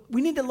 though,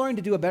 we need to learn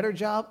to do a better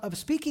job of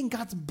speaking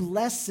God's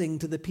blessing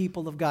to the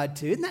people of God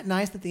too. Isn't that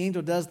nice that the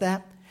angel does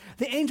that?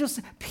 The angel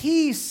says,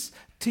 peace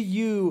to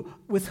you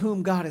with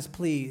whom God is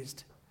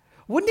pleased.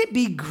 Wouldn't it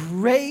be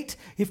great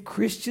if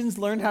Christians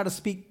learned how to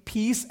speak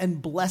peace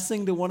and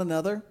blessing to one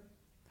another?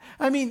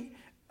 I mean,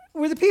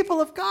 we're the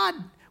people of God.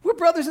 We're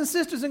brothers and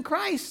sisters in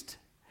Christ.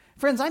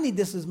 Friends, I need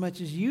this as much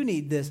as you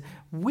need this.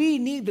 We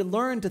need to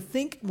learn to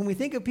think, when we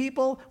think of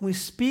people, when we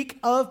speak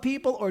of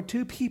people or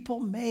to people,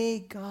 may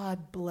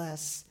God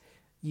bless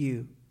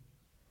you.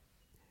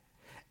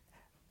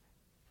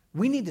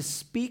 We need to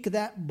speak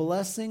that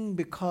blessing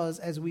because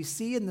as we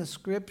see in the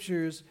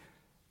scriptures,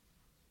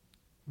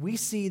 we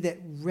see that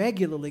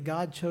regularly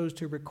God chose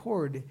to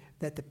record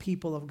that the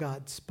people of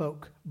God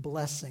spoke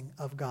blessing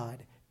of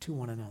God to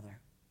one another.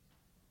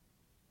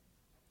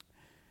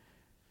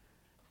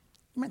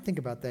 You might think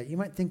about that. You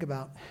might think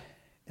about,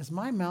 is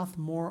my mouth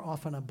more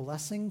often a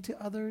blessing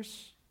to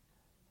others,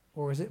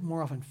 or is it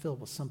more often filled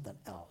with something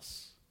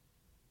else?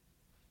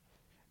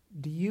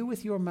 Do you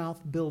with your mouth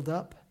build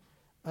up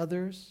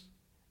others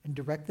and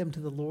direct them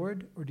to the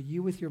Lord, or do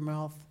you with your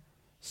mouth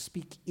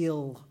speak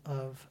ill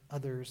of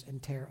others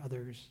and tear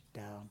others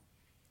down?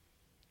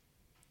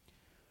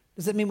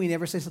 Does that mean we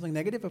never say something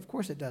negative? Of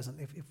course it doesn't.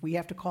 If we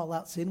have to call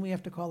out sin, we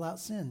have to call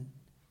out sin.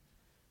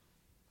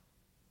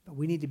 But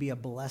we need to be a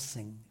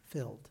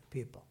blessing-filled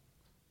people.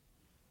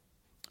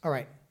 All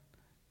right.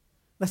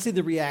 Let's see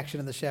the reaction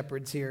of the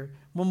shepherds here.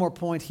 One more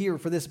point here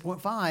for this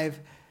point 5.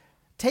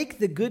 Take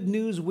the good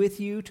news with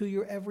you to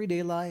your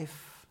everyday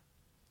life.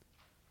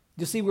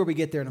 You'll see where we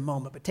get there in a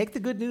moment, but take the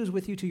good news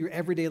with you to your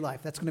everyday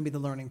life. That's going to be the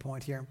learning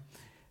point here.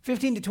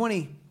 15 to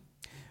 20.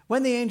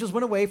 When the angels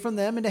went away from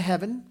them into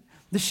heaven,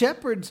 the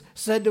shepherds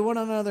said to one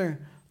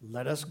another,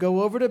 let us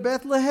go over to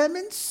Bethlehem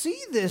and see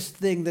this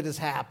thing that has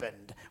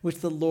happened, which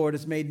the Lord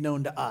has made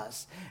known to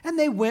us. And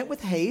they went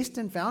with haste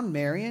and found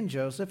Mary and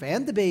Joseph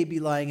and the baby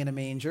lying in a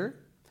manger.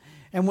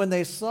 And when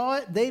they saw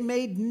it, they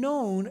made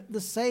known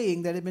the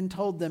saying that had been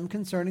told them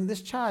concerning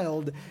this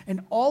child.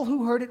 And all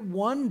who heard it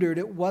wondered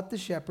at what the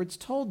shepherds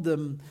told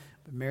them.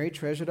 But Mary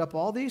treasured up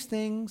all these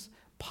things,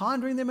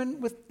 pondering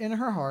them in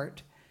her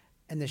heart.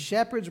 And the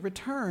shepherds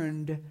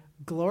returned,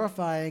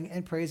 glorifying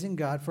and praising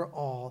God for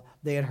all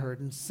they had heard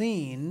and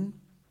seen,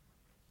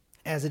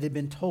 as it had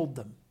been told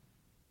them.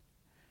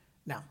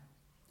 Now,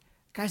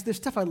 guys, there's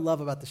stuff I love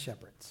about the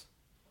shepherds.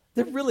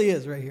 There really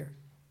is right here.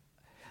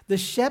 The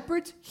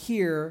shepherds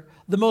hear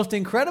the most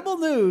incredible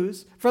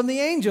news from the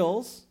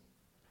angels,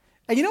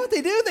 and you know what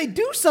they do? They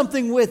do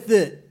something with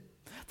it.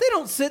 They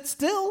don't sit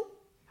still,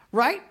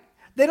 right?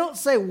 They don't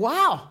say,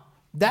 wow,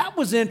 that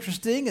was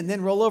interesting, and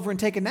then roll over and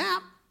take a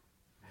nap.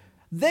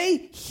 They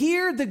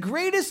hear the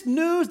greatest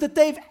news that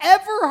they've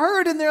ever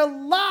heard in their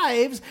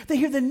lives. They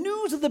hear the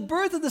news of the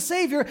birth of the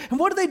Savior. And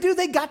what do?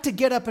 They got to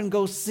get up and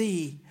go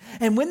see.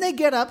 And when they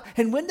get up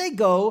and when they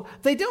go,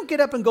 they don't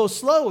get up and go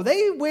slow.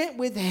 They went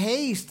with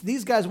haste.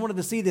 These guys wanted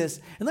to see this.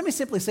 And let me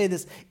simply say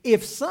this.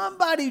 If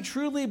somebody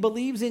truly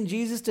believes in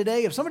Jesus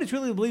today, if somebody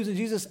truly believes in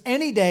Jesus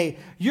any day,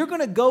 you're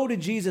going to go to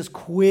Jesus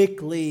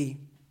quickly.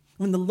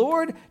 When the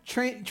Lord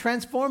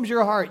transforms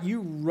your heart, you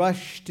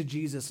rush to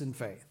Jesus in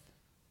faith.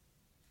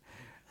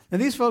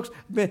 And these folks,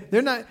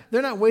 they're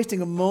not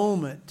wasting a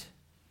moment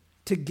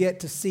to get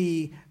to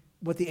see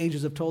what the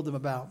angels have told them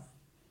about.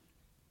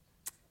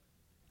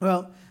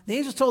 Well, the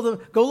angels told them,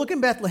 go look in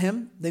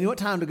Bethlehem. They knew what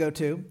town to go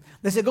to.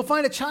 They said, go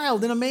find a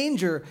child in a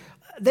manger.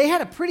 They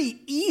had a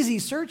pretty easy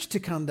search to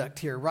conduct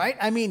here, right?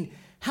 I mean,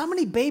 How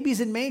many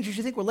babies in mangers do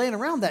you think were laying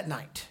around that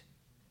night?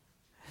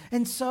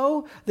 And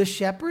so the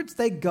shepherds,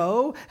 they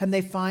go and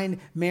they find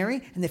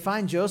Mary and they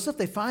find Joseph.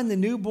 They find the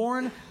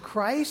newborn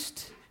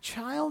Christ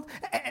child.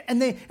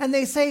 And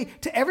they say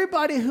to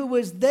everybody who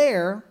was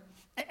there,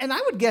 and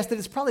I would guess that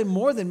it's probably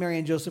more than Mary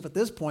and Joseph at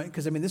this point,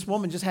 because, I mean, this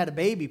woman just had a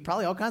baby.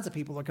 Probably all kinds of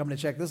people are coming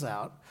to check this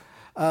out.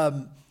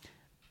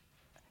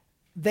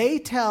 They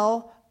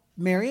tell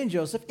Mary and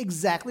Joseph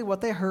exactly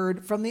what they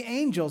heard from the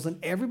angels.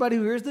 And everybody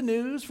who hears the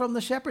news from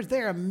the shepherds,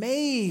 they're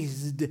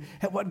amazed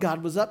at what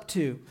God was up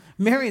to.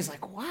 Mary's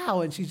like,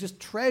 wow, and she's just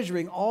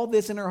treasuring all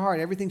this in her heart,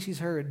 everything she's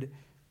heard.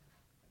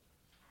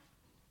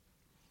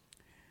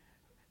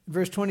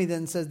 Verse 20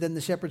 then says, then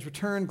the shepherds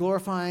returned,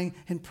 glorifying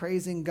and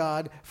praising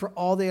God for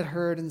all they had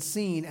heard and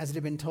seen as it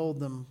had been told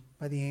them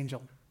by the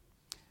angel.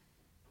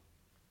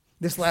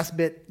 This last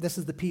bit, this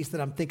is the piece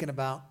that I'm thinking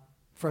about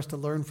for us to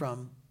learn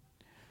from.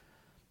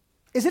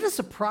 Is it a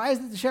surprise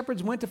that the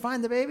shepherds went to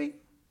find the baby?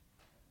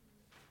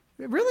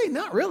 Really?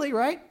 Not really,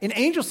 right? An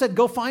angel said,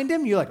 go find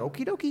him. You're like,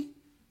 okie dokie.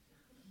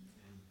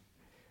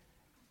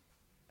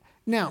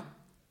 Now,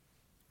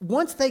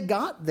 once they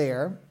got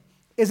there,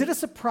 is it a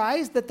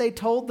surprise that they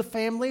told the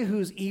family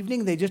whose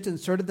evening they just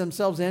inserted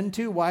themselves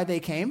into why they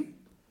came?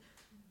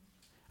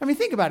 I mean,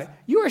 think about it.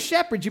 You're a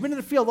shepherd. You've been in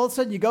the field. All of a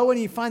sudden, you go and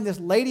you find this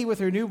lady with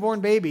her newborn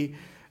baby.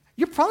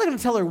 You're probably going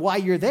to tell her why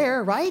you're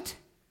there, right?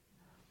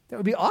 That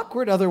would be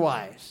awkward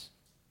otherwise.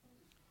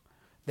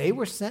 They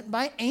were sent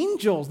by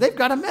angels. They've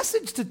got a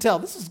message to tell.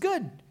 This is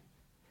good.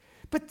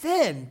 But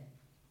then,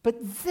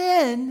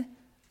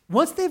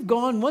 once they've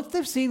gone, once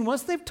they've seen,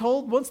 once they've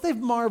told, once they've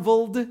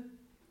marveled,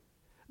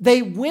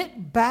 they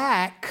went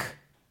back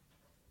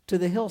to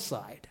the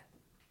hillside.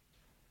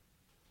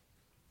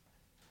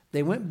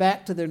 They went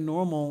back to their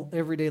normal,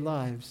 everyday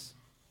lives,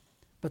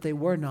 but they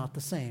were not the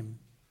same.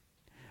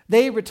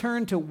 They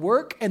returned to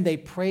work and they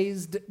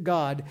praised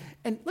God.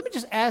 And let me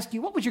just ask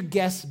you, what would your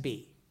guess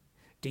be?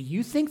 Do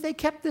you think they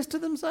kept this to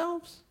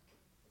themselves?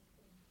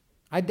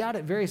 I doubt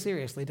it very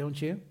seriously,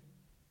 don't you?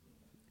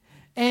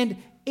 And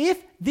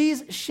if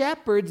these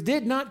shepherds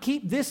did not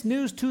keep this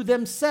news to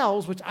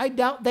themselves, which I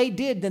doubt they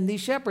did, then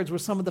these shepherds were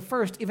some of the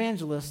first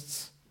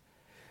evangelists.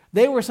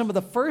 They were some of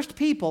the first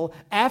people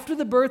after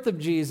the birth of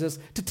Jesus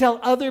to tell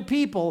other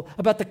people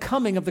about the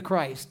coming of the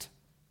Christ.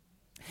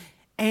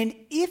 And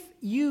if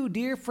you,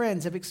 dear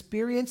friends, have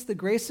experienced the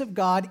grace of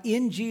God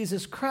in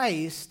Jesus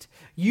Christ,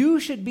 you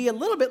should be a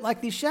little bit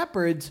like these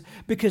shepherds,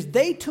 because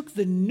they took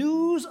the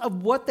news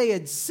of what they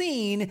had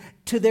seen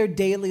to their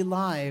daily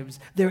lives,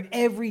 their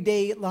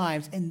everyday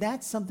lives. And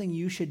that's something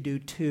you should do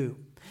too.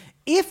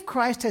 If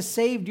Christ has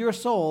saved your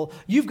soul,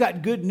 you've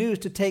got good news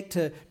to take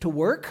to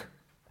work,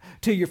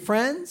 to your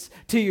friends,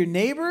 to your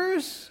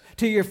neighbors,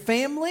 to your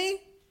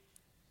family.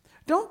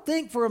 Don't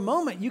think for a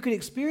moment you could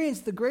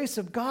experience the grace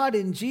of God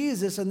in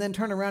Jesus and then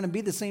turn around and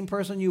be the same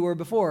person you were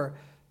before.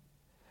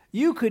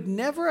 You could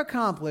never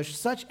accomplish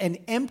such an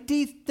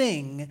empty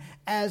thing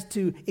as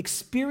to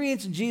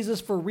experience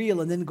Jesus for real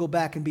and then go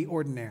back and be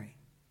ordinary.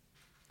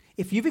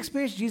 If you've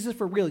experienced Jesus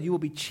for real, you will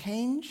be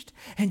changed,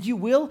 and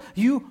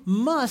you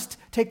must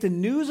take the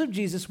news of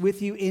Jesus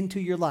with you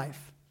into your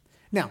life.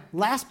 Now,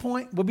 last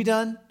point, we'll be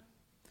done.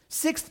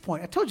 Sixth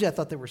point. I told you I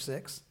thought there were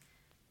six.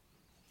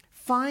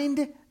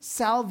 Find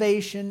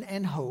salvation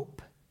and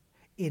hope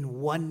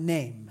in one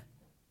name,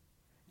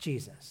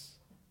 Jesus.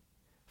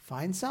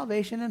 Find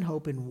salvation and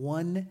hope in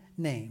one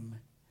name,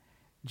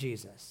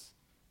 Jesus.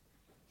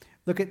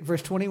 Look at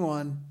verse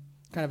 21,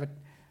 kind of a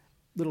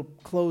little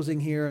closing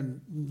here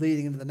and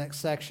leading into the next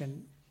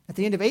section. At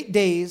the end of 8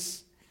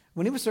 days,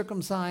 when he was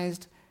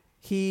circumcised,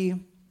 he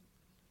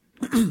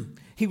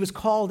was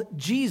called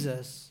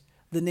Jesus,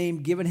 the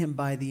name given him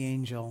by the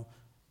angel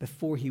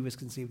before he was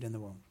conceived in the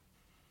womb.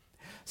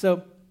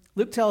 So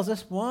Luke tells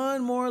us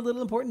one more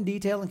little important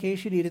detail in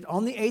case you need it.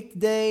 On the 8th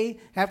day,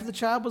 after the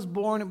child was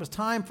born, it was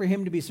time for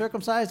him to be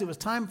circumcised. It was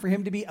time for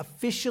him to be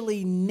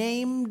officially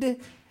named.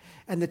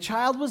 And the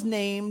child was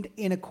named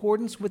in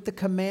accordance with the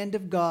command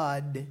of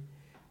God.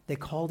 They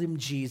called him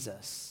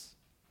Jesus.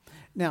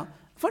 Now,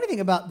 the funny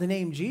thing about the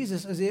name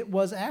Jesus is it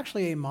was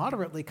actually a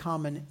moderately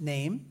common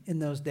name in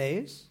those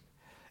days.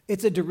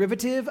 It's a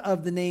derivative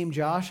of the name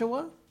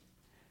Joshua,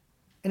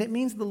 and it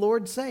means the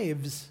Lord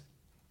saves.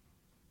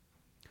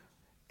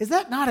 Is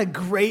that not a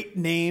great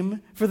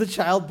name for the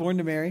child born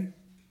to Mary?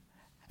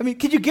 I mean,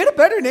 could you get a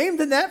better name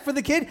than that for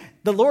the kid?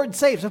 The Lord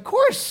saves. Of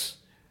course.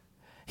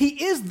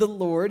 He is the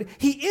Lord.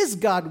 He is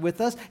God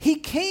with us. He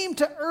came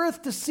to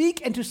earth to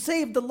seek and to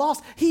save the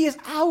lost. He is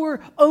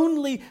our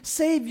only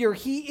Savior.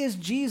 He is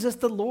Jesus,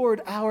 the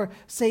Lord, our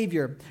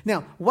Savior.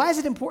 Now, why is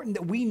it important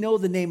that we know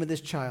the name of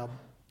this child?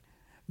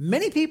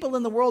 Many people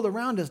in the world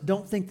around us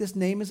don't think this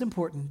name is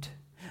important.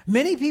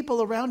 Many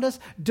people around us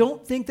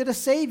don't think that a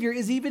Savior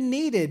is even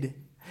needed.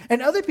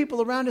 And other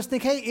people around us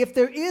think, hey, if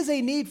there is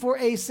a need for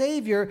a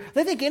Savior,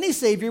 they think any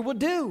Savior will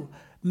do.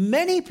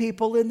 Many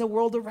people in the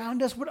world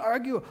around us would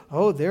argue,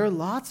 oh, there are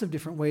lots of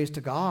different ways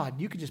to God.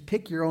 You could just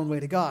pick your own way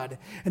to God.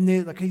 And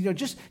they're like,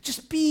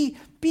 just be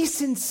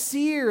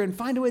sincere and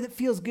find a way that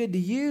feels good to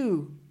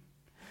you.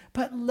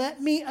 But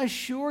let me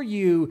assure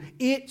you,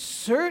 it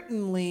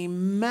certainly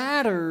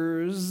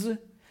matters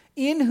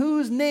in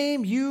whose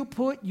name you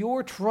put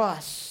your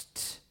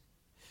trust.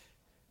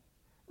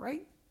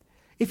 Right?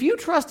 If you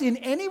trust in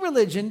any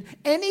religion,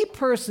 any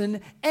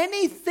person,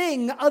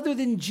 anything other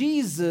than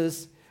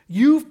Jesus,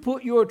 you've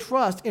put your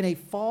trust in a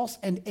false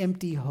and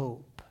empty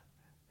hope.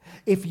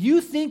 If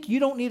you think you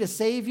don't need a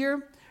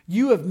Savior,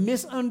 you have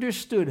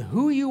misunderstood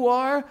who you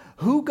are,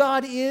 who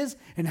God is,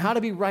 and how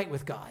to be right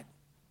with God.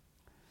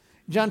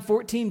 John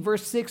 14,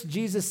 verse 6,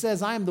 Jesus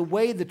says, I am the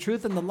way, the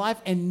truth, and the life,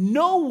 and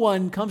no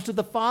one comes to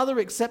the Father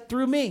except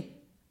through me.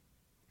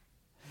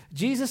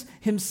 Jesus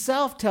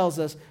himself tells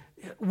us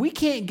we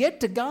can't get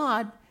to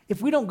God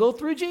if we don't go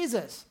through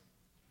Jesus.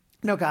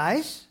 No,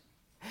 guys,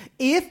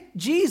 if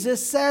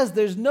Jesus says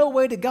there's no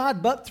way to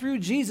God but through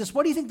Jesus,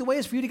 what do you think the way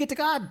is for you to get to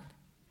God?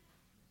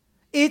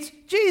 It's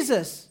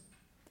Jesus.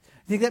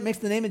 You think that makes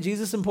the name of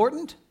Jesus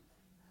important?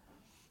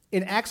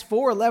 In Acts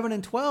 4, 11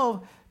 and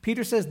 12,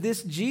 Peter says,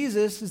 this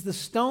Jesus is the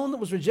stone that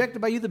was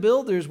rejected by you, the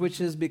builders, which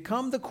has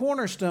become the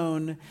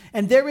cornerstone.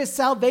 And there is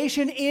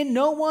salvation in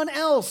no one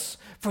else,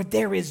 for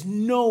there is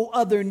no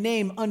other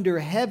name under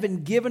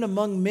heaven given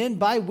among men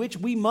by which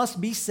we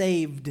must be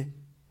saved.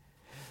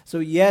 So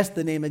yes,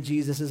 the name of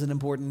Jesus is an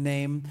important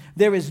name.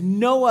 There is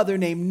no other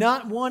name,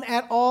 not one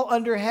at all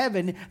under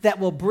heaven, that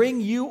will bring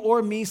you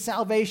or me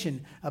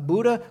salvation. A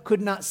Buddha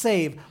could not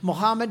save.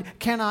 Muhammad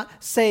cannot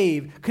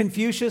save.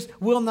 Confucius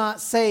will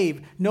not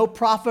save. No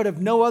prophet of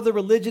no other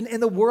religion in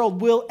the world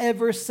will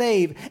ever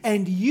save.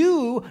 And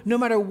you, no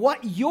matter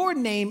what your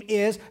name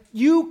is,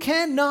 you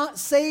cannot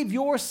save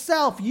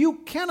yourself. You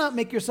cannot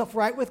make yourself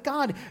right with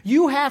God.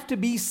 You have to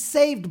be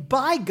saved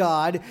by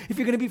God if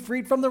you're going to be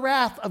freed from the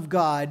wrath of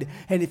God.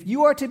 And if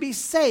you are to be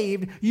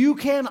saved, you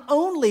can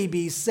only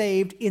be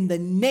saved in the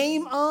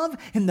name of,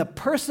 in the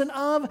person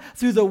of,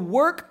 through the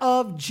work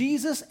of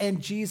Jesus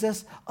and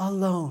Jesus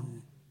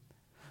alone.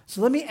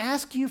 So let me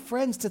ask you,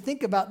 friends, to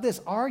think about this.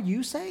 Are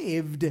you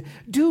saved?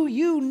 Do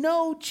you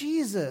know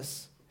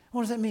Jesus?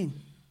 What does that mean?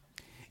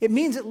 It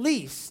means at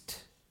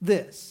least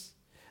this,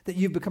 that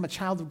you've become a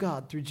child of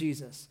God through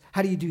Jesus.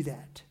 How do you do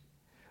that?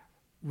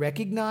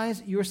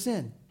 Recognize your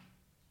sin.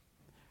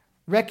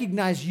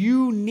 Recognize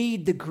you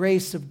need the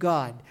grace of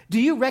God. Do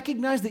you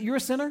recognize that you're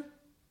a sinner?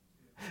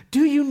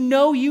 Do you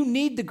know you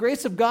need the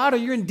grace of God or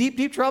you're in deep,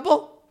 deep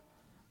trouble?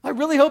 I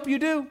really hope you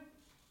do.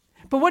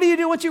 But what do you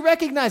do once you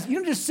recognize? You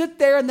don't just sit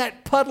there in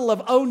that puddle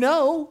of, oh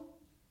no.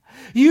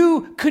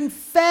 You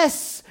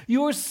confess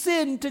your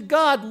sin to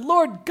God.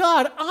 Lord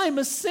God, I'm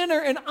a sinner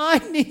and I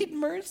need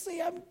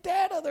mercy. I'm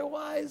dead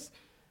otherwise.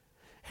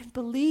 And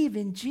believe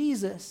in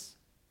Jesus.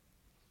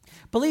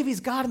 Believe he's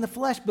God in the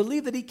flesh.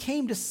 Believe that he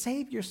came to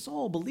save your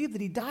soul. Believe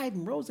that he died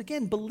and rose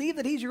again. Believe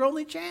that he's your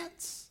only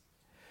chance.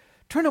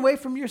 Turn away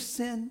from your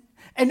sin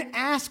and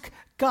ask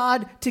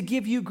God to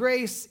give you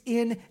grace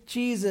in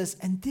Jesus.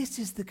 And this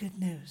is the good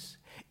news.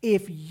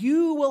 If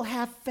you will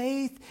have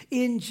faith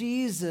in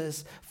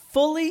Jesus,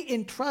 fully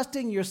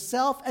entrusting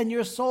yourself and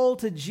your soul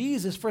to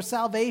Jesus for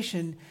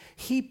salvation,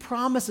 he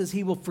promises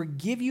he will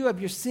forgive you of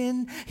your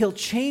sin, he'll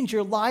change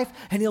your life,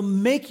 and he'll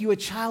make you a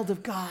child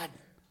of God.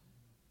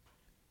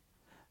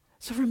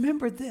 So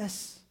remember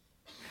this.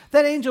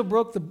 That angel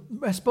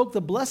spoke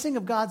the blessing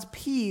of God's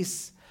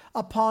peace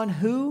upon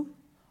who?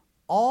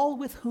 All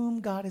with whom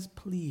God is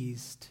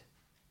pleased.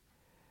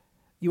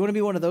 You want to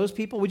be one of those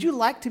people? Would you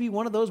like to be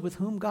one of those with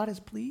whom God is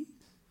pleased?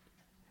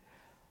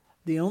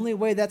 The only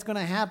way that's going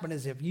to happen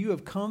is if you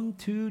have come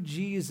to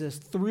Jesus,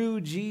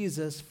 through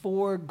Jesus,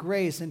 for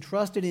grace, and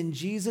trusted in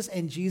Jesus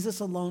and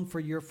Jesus alone for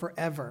your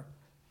forever.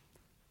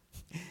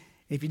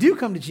 If you do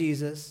come to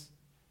Jesus,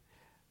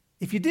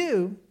 if you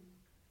do,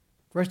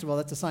 first of all,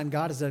 that's a sign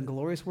God has done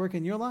glorious work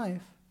in your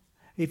life.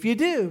 If you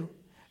do,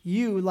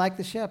 you, like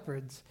the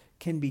shepherds,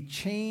 can be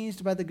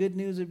changed by the good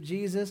news of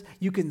Jesus.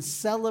 You can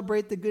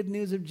celebrate the good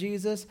news of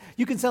Jesus.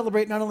 You can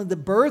celebrate not only the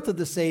birth of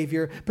the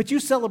Savior, but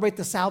you celebrate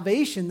the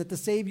salvation that the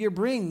Savior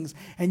brings.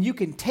 And you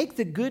can take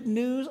the good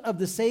news of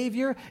the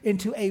Savior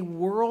into a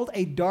world,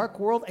 a dark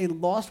world, a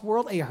lost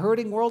world, a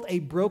hurting world, a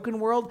broken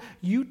world.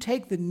 You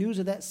take the news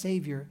of that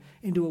Savior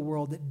into a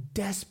world that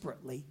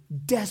desperately,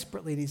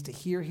 desperately needs to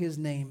hear his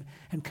name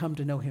and come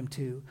to know him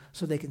too,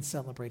 so they can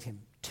celebrate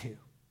him too.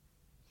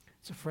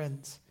 So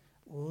friends,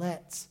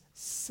 let's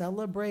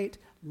celebrate,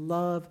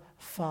 love,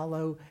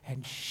 follow,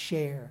 and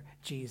share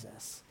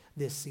Jesus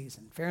this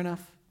season. Fair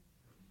enough?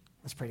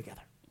 Let's pray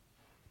together.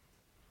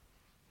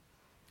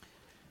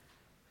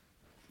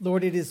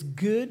 Lord, it is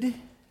good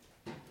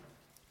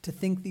to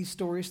think these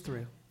stories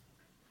through.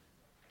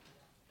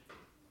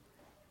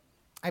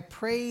 I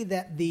pray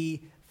that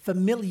the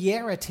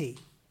familiarity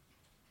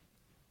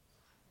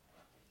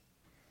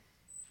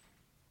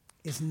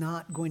is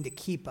not going to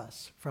keep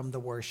us from the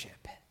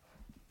worship.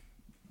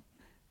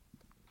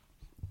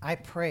 I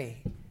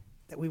pray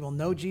that we will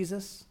know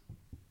Jesus,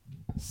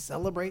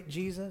 celebrate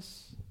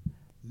Jesus,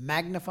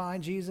 magnify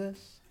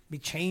Jesus, be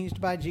changed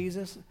by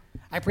Jesus.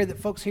 I pray that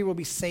folks here will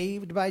be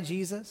saved by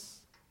Jesus.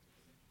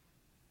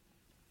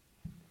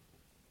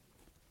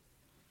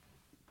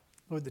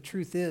 Lord, the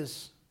truth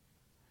is,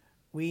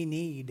 we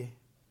need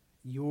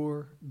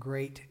your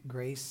great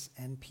grace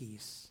and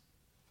peace.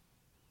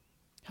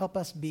 Help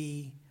us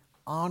be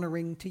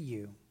honoring to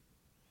you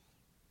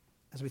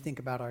as we think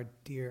about our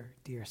dear,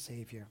 dear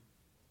Savior.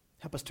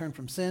 Help us turn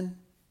from sin.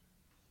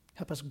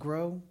 Help us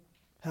grow.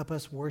 Help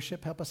us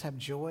worship. Help us have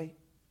joy.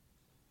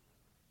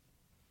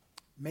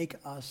 Make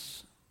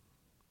us,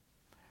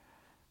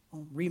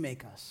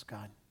 remake us,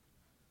 God,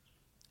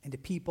 into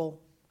people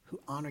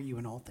who honor you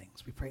in all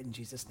things. We pray it in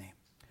Jesus' name.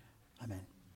 Amen.